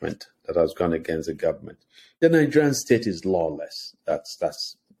judgment that has gone against the government. The Nigerian state is lawless. That's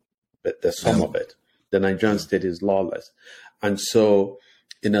the sum of it. The Nigerian state is lawless. And so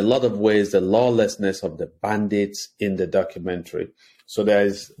in a lot of ways, the lawlessness of the bandits in the documentary. So there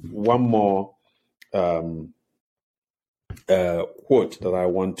is one more quote that I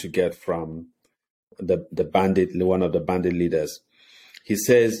want to get from one of the bandit leaders. He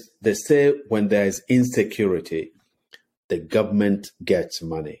says, they say when there is insecurity, the government gets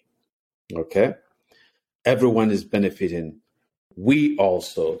money. Okay? Everyone is benefiting. We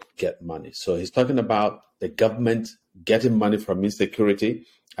also get money. So he's talking about the government getting money from insecurity,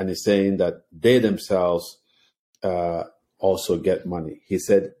 and he's saying that they themselves also get money. He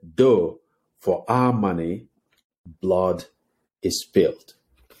said, though for our money, blood is spilled.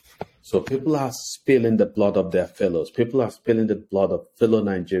 So people are spilling the blood of their fellows. People are spilling the blood of fellow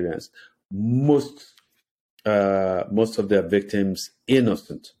Nigerians. Most of their victims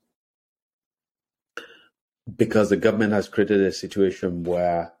innocent, because the government has created a situation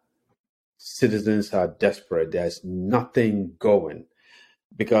where citizens are desperate. There's nothing going,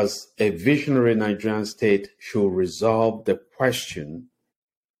 because a visionary Nigerian state should resolve the question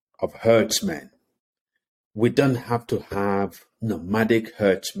of herdsmen. We don't have to have nomadic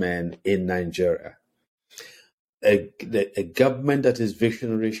herdsmen in Nigeria. A government that is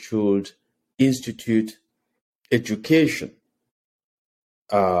visionary should institute education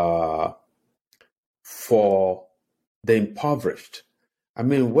for the impoverished. I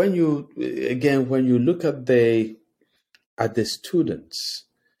mean, when you look at the students,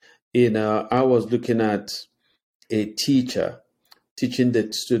 I was looking at a teacher teaching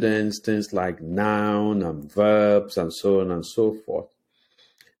the students things like noun and verbs and so on and so forth.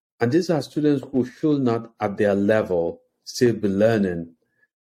 And these are students who should not, at their level, still be learning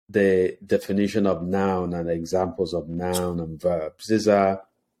the definition of noun and examples of noun and verbs. These are,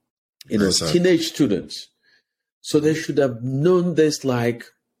 teenage students. So they should have known this like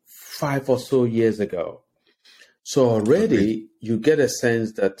 5 or so years ago. So already you get a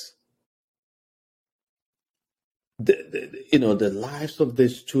sense that the lives of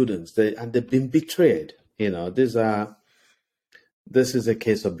these students, they've been betrayed. This is a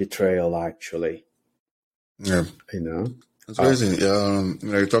case of betrayal, actually. Yeah. It's crazy.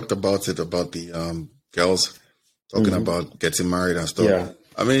 You talked about the girls talking about getting married and stuff. Yeah.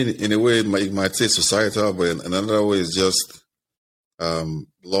 I mean, in a way, you might say societal, but in another way, it's just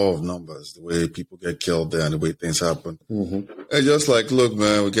law of numbers, the way people get killed there and the way things happen. Mm-hmm. It's just like, look,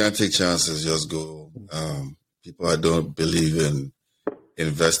 man, we can't take chances, just go. People I don't believe in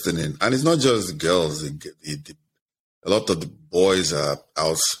investing in. And it's not just girls. A lot of the boys are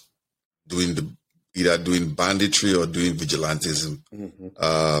out either doing banditry or doing vigilantism. Mm-hmm.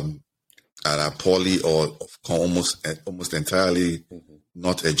 And are poorly or almost entirely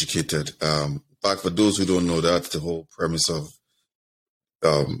not educated. In fact, for those who don't know, that's the whole premise of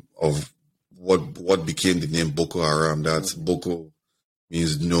what became the name Boko Haram. That's Boko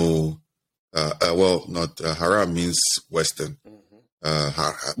means no. Haram means Western.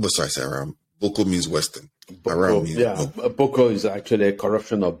 Haram. Boko means Western. Haram means no. Boko is actually a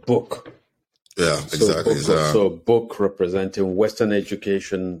corruption of book. Yeah, exactly. So book representing Western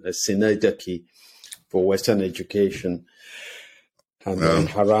education, a synergy for Western education, and then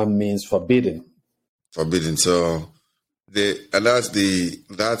haram means forbidden. Forbidden. So that's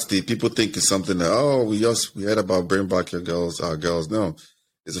the people think it's something that we heard about bring back our girls. No.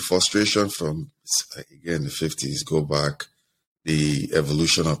 It's a frustration from, again, the 50s, go back, the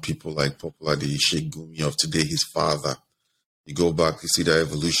evolution of people like popularly Sheikh Gumi of today, his father. You go back, you see that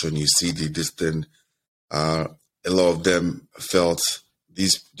evolution, you see the distant, a lot of them felt they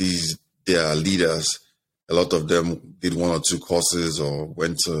are leaders. A lot of them did 1 or 2 courses or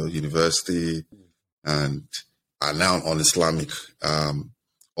went to university and are now un-Islamic.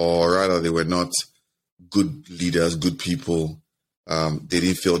 Or rather, they were not good leaders, good people. They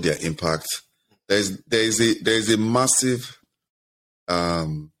didn't feel their impact. There's a massive,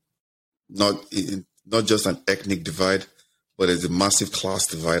 not just an ethnic divide, but there's a massive class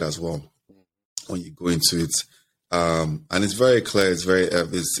divide as well when you go into it. And it's very clear. It's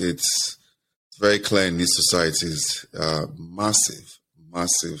very clear in these societies. Massive.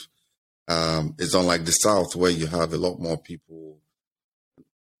 It's unlike the South where you have a lot more people,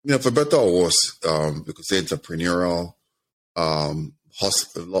 for better or worse, you could say entrepreneurial, a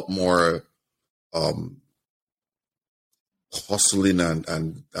lot more hustling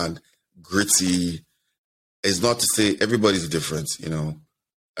and gritty. It's not to say everybody's different,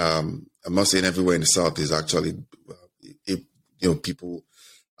 I'm not saying everywhere in the South is actually, people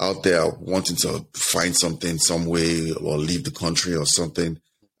out there wanting to find something some way or leave the country or something.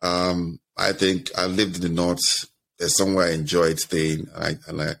 I think I lived in the North. There's somewhere I enjoyed staying. I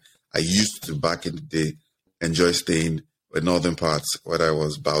used to, back in the day, enjoy staying in northern parts, whether I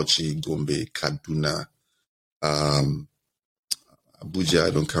was Bauchi, Gombe, Kaduna, Abuja.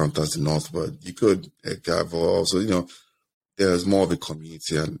 I don't count as the North, but you could have also, there's more of a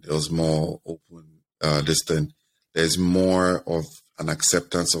community and there's more open, there's more of an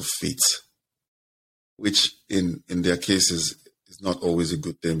acceptance of fate, which in their cases is not always a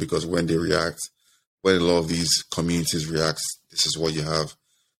good thing, because when they react, when a lot of these communities react, this is what you have.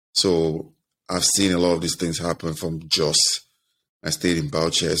 So I've seen a lot of these things happen from Jos. I stayed in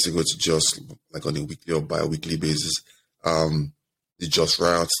Bauchi. I used to go to Jos like on a weekly or bi-weekly basis. The Jos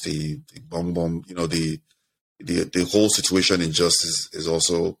riots, the bomb, the whole situation in Jos is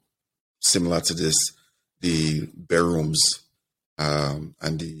also similar to this. The bear rooms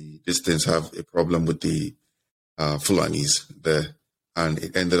and these things have a problem with the Fulanis there, and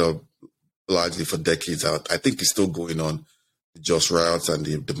it ended up largely for decades out. I think it's still going on, the Jos riots and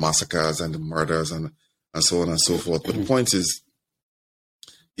the massacres and the murders and so on and so forth. But the point is,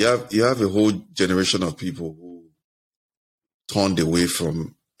 you have a whole generation of people who turned away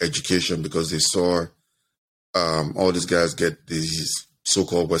from education because they saw all these guys get these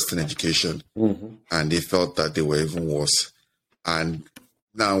so-called Western education, and they felt that they were even worse. And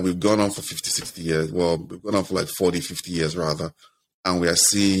now we've gone on for 50, 60 years. Well, we've gone on for like 40, 50 years rather, and we are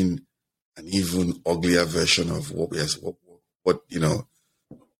seeing an even uglier version of what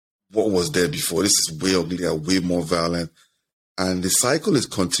was there before. This is way uglier, way more violent. And the cycle is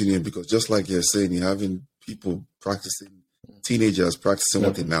continuing, because just like you're saying, you're having people teenagers practicing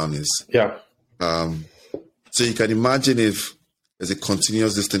what they now is. Yeah. So you can imagine if there's a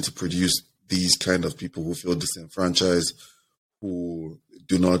continuous distance to produce these kind of people who feel disenfranchised, who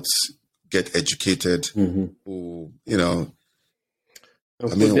do not get educated, who,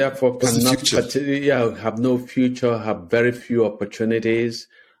 therefore cannot, have no future, have very few opportunities.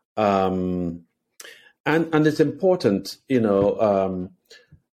 And it's important,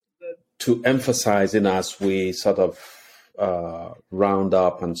 to emphasize, as we sort of round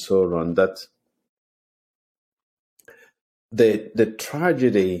up and so on, that the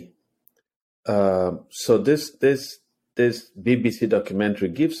tragedy. So this BBC documentary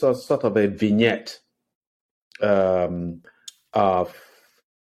gives us sort of a vignette of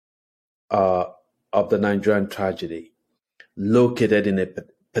the Nigerian tragedy, located in a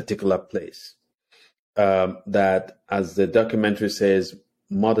particular place. That, as the documentary says,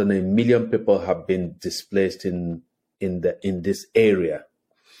 more than 1 million people have been displaced in this area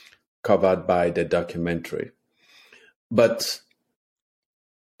covered by the documentary. But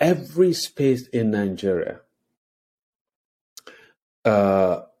every space in Nigeria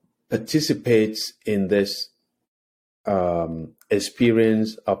participates in this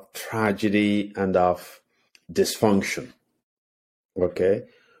experience of tragedy and of dysfunction, okay,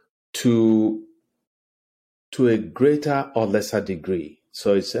 to a greater or lesser degree.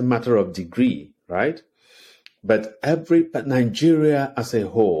 So it's a matter of degree, right? But Nigeria as a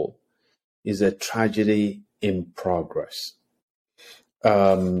whole is a tragedy in progress.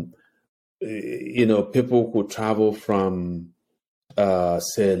 People who travel from,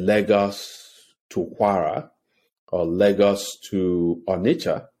 say, Lagos to Kwara, or Lagos to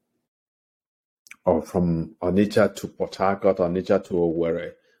Onitsha, or from Onitsha to Port Harcourt, Onitsha to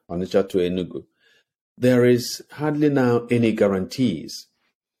Owerri, Onitsha to Enugu. There is hardly now any guarantees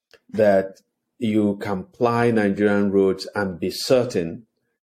that you can ply Nigerian roads and be certain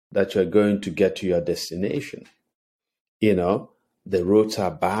that you're going to get to your destination. The roads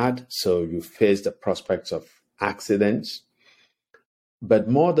are bad, so you face the prospects of accidents. But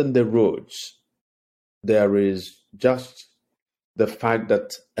more than the roads, there is just the fact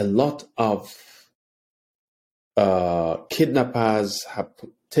that a lot of kidnappers have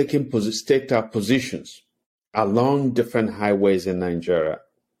staked out positions along different highways in Nigeria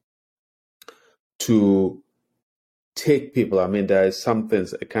to take people. I mean, there is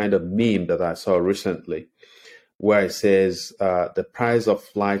a kind of meme that I saw recently where it says the price of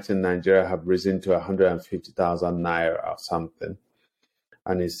flights in Nigeria have risen to 150,000 naira or something.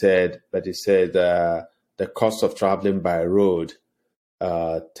 And he said the cost of traveling by road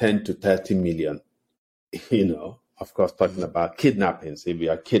 10 to 30 million. Of course, talking about kidnappings. If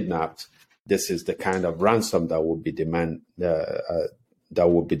you are kidnapped, this is the kind of ransom that would be demanded.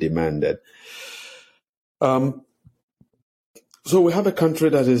 So we have a country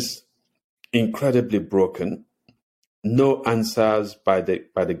that is incredibly broken. No answers by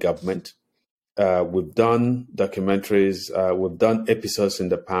the government. We've done documentaries, we've done episodes in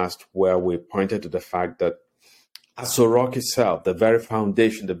the past where we pointed to the fact that Aso Rock itself, the very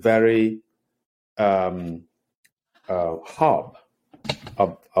foundation, the very hub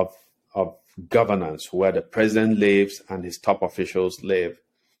of governance, where the president lives and his top officials live,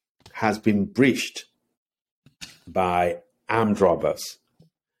 has been breached by armed robbers.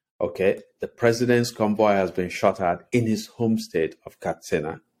 Okay, the president's convoy has been shot at in his home state of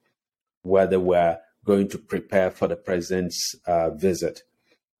Katsina, where they were going to prepare for the president's visit.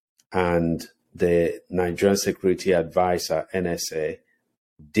 And the Nigerian Security Advisor, NSA,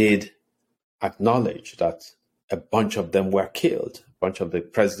 did acknowledge that a bunch of them were killed. A bunch of the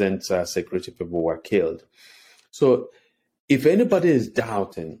president's security people were killed. So if anybody is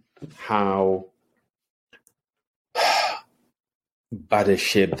doubting how bad a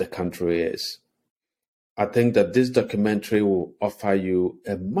shape the country is, I think that this documentary will offer you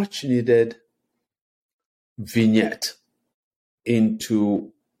a much needed vignette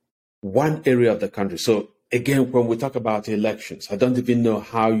into one area of the country. So again, when we talk about elections, I don't even know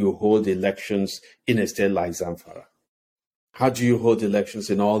how you hold elections in a state like Zamfara. How do you hold elections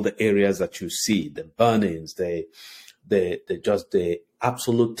in all the areas that you see, the burnings, the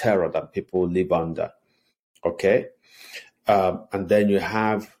absolute terror that people live under? Okay. And then you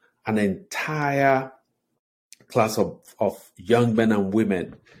have an entire class of young men and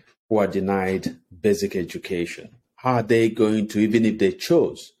women who are denied basic education. How are they going to, even if they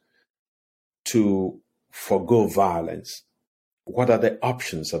chose to forgo violence, what are the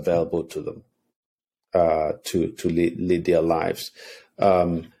options available to them to lead their lives?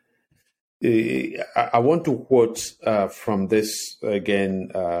 I want to quote from this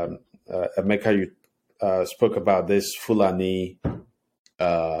again. Emeka, you spoke about this Fulani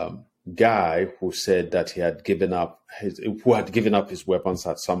guy who said that he had given up his weapons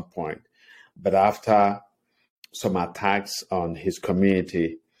at some point, but after some attacks on his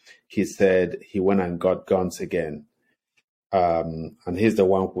community, he said he went and got guns again. And he's the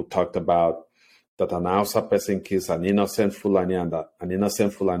one who talked about that an Hausa person kills an innocent Fulani and that an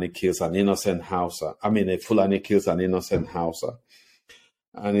innocent Fulani kills an innocent Hausa. I mean, a Fulani kills an innocent Hausa.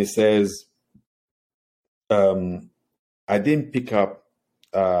 And he says, I didn't pick up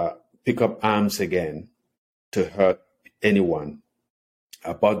arms again to hurt anyone.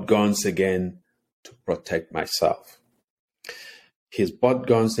 I bought guns again to protect myself. He's bought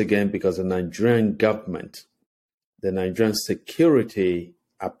guns again because the Nigerian government, the Nigerian security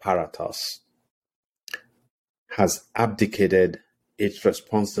apparatus, has abdicated its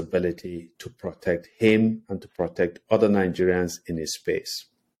responsibility to protect him and to protect other Nigerians in his space.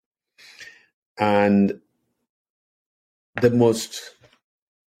 And the most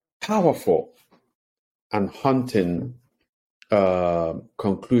powerful and haunting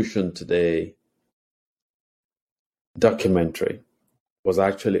conclusion to the documentary was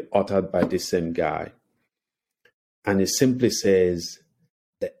actually uttered by this same guy. And it simply says,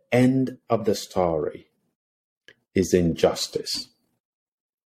 the end of the story is injustice.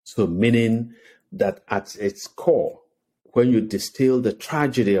 So meaning that at its core, when you distill the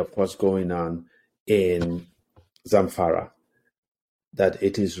tragedy of what's going on in Zamfara, that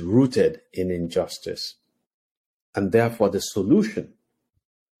it is rooted in injustice. And therefore the solution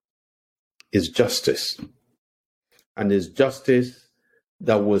is justice. And it's justice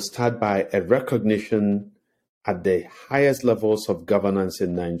that will start by a recognition at the highest levels of governance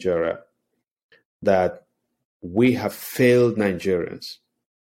in Nigeria that we have failed Nigerians,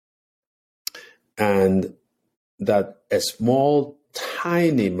 and that a small,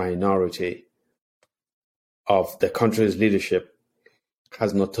 tiny minority of the country's leadership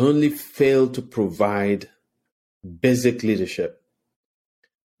has not only failed to provide basic leadership,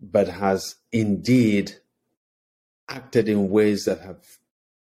 but has indeed acted in ways that have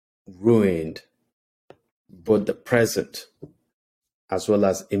ruined both the present as well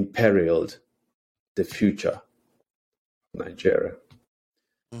as imperiled the future of Nigeria.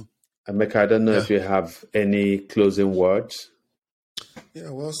 Emeka, I don't know if you have any closing words. Yeah,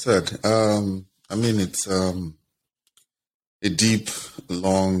 well said. I mean, it's a deep,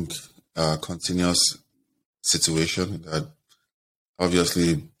 long, continuous situation that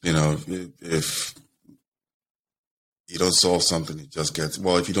obviously, if you don't solve something, it just gets,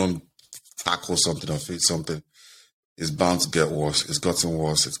 well, if you don't tackle something or face something, it's bound to get worse. It's gotten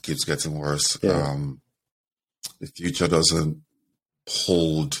worse. It keeps getting worse. Yeah. The future doesn't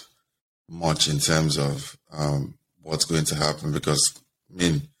hold much in terms of what's going to happen because, I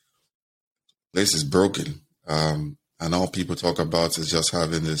mean, place is broken. And all people talk about is just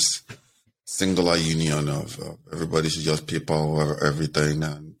having this singular union of everybody should just pay power over everything.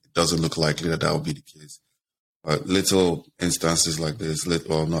 And it doesn't look likely that will be the case. But little instances like this, they're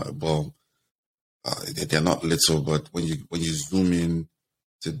not little, but when you zoom in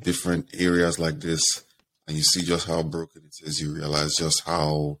to different areas like this and you see just how broken it is, you realize just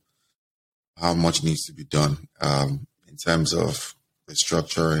how much needs to be done in terms of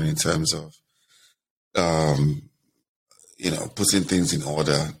restructuring, in terms of putting things in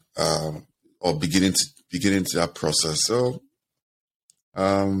order, or beginning to that process. So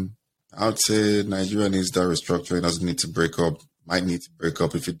I would say Nigeria needs that restructuring. Doesn't need to break up. Might need to break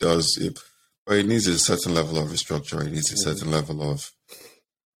up if it does. But it needs a certain level of restructuring. It needs a certain level of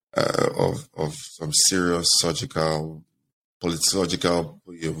some serious surgical, political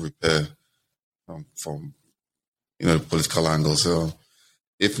repair from the political angle. So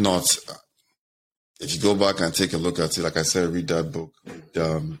if not, if you go back and take a look at it, like I said, read that book,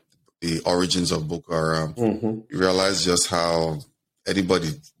 The Origins of Boko Haram, you realize just how anybody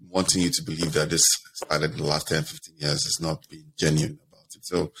wanting you to believe that this started in the last 10, 15 years is not being genuine about it.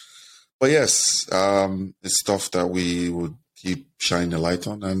 So, but yes, it's stuff that we would keep shining a light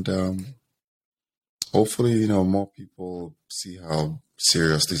on, and hopefully, more people see how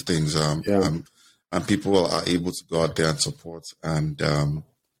serious these things are, and people are able to go out there and support, and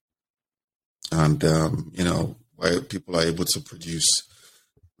where people are able to produce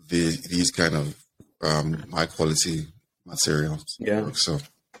these kind of high quality materials. Yeah. So,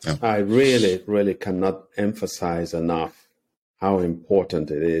 yeah. I really, really cannot emphasize enough how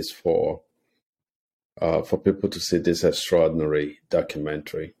important it is for people to see this extraordinary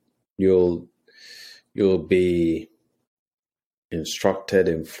documentary. You'll be instructed,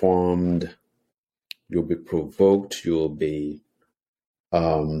 informed, you'll be provoked, you'll be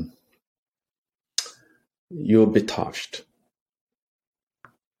touched.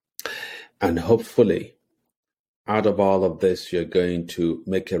 And hopefully, out of all of this, you're going to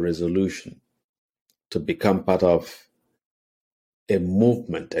make a resolution to become part of a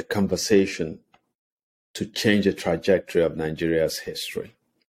movement, a conversation to change the trajectory of Nigeria's history.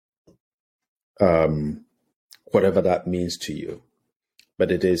 Whatever that means to you.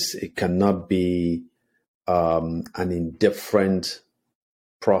 But it cannot be an indifferent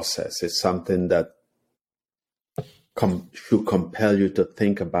process. It's something that should compel you to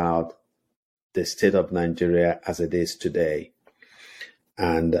think about the state of Nigeria as it is today,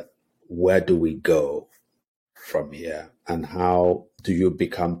 and where do we go from here, and how do you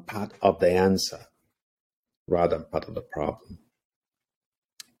become part of the answer rather than part of the problem.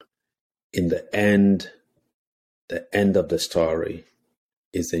 In the end of the story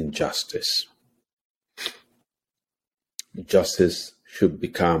is injustice. Justice should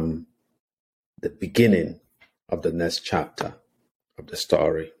become the beginning of the next chapter of the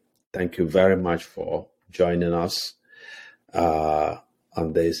story. Thank you very much for joining us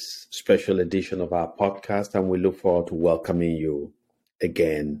on this special edition of our podcast, and we look forward to welcoming you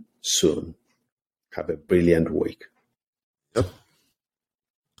again soon. Have a brilliant week. Yep.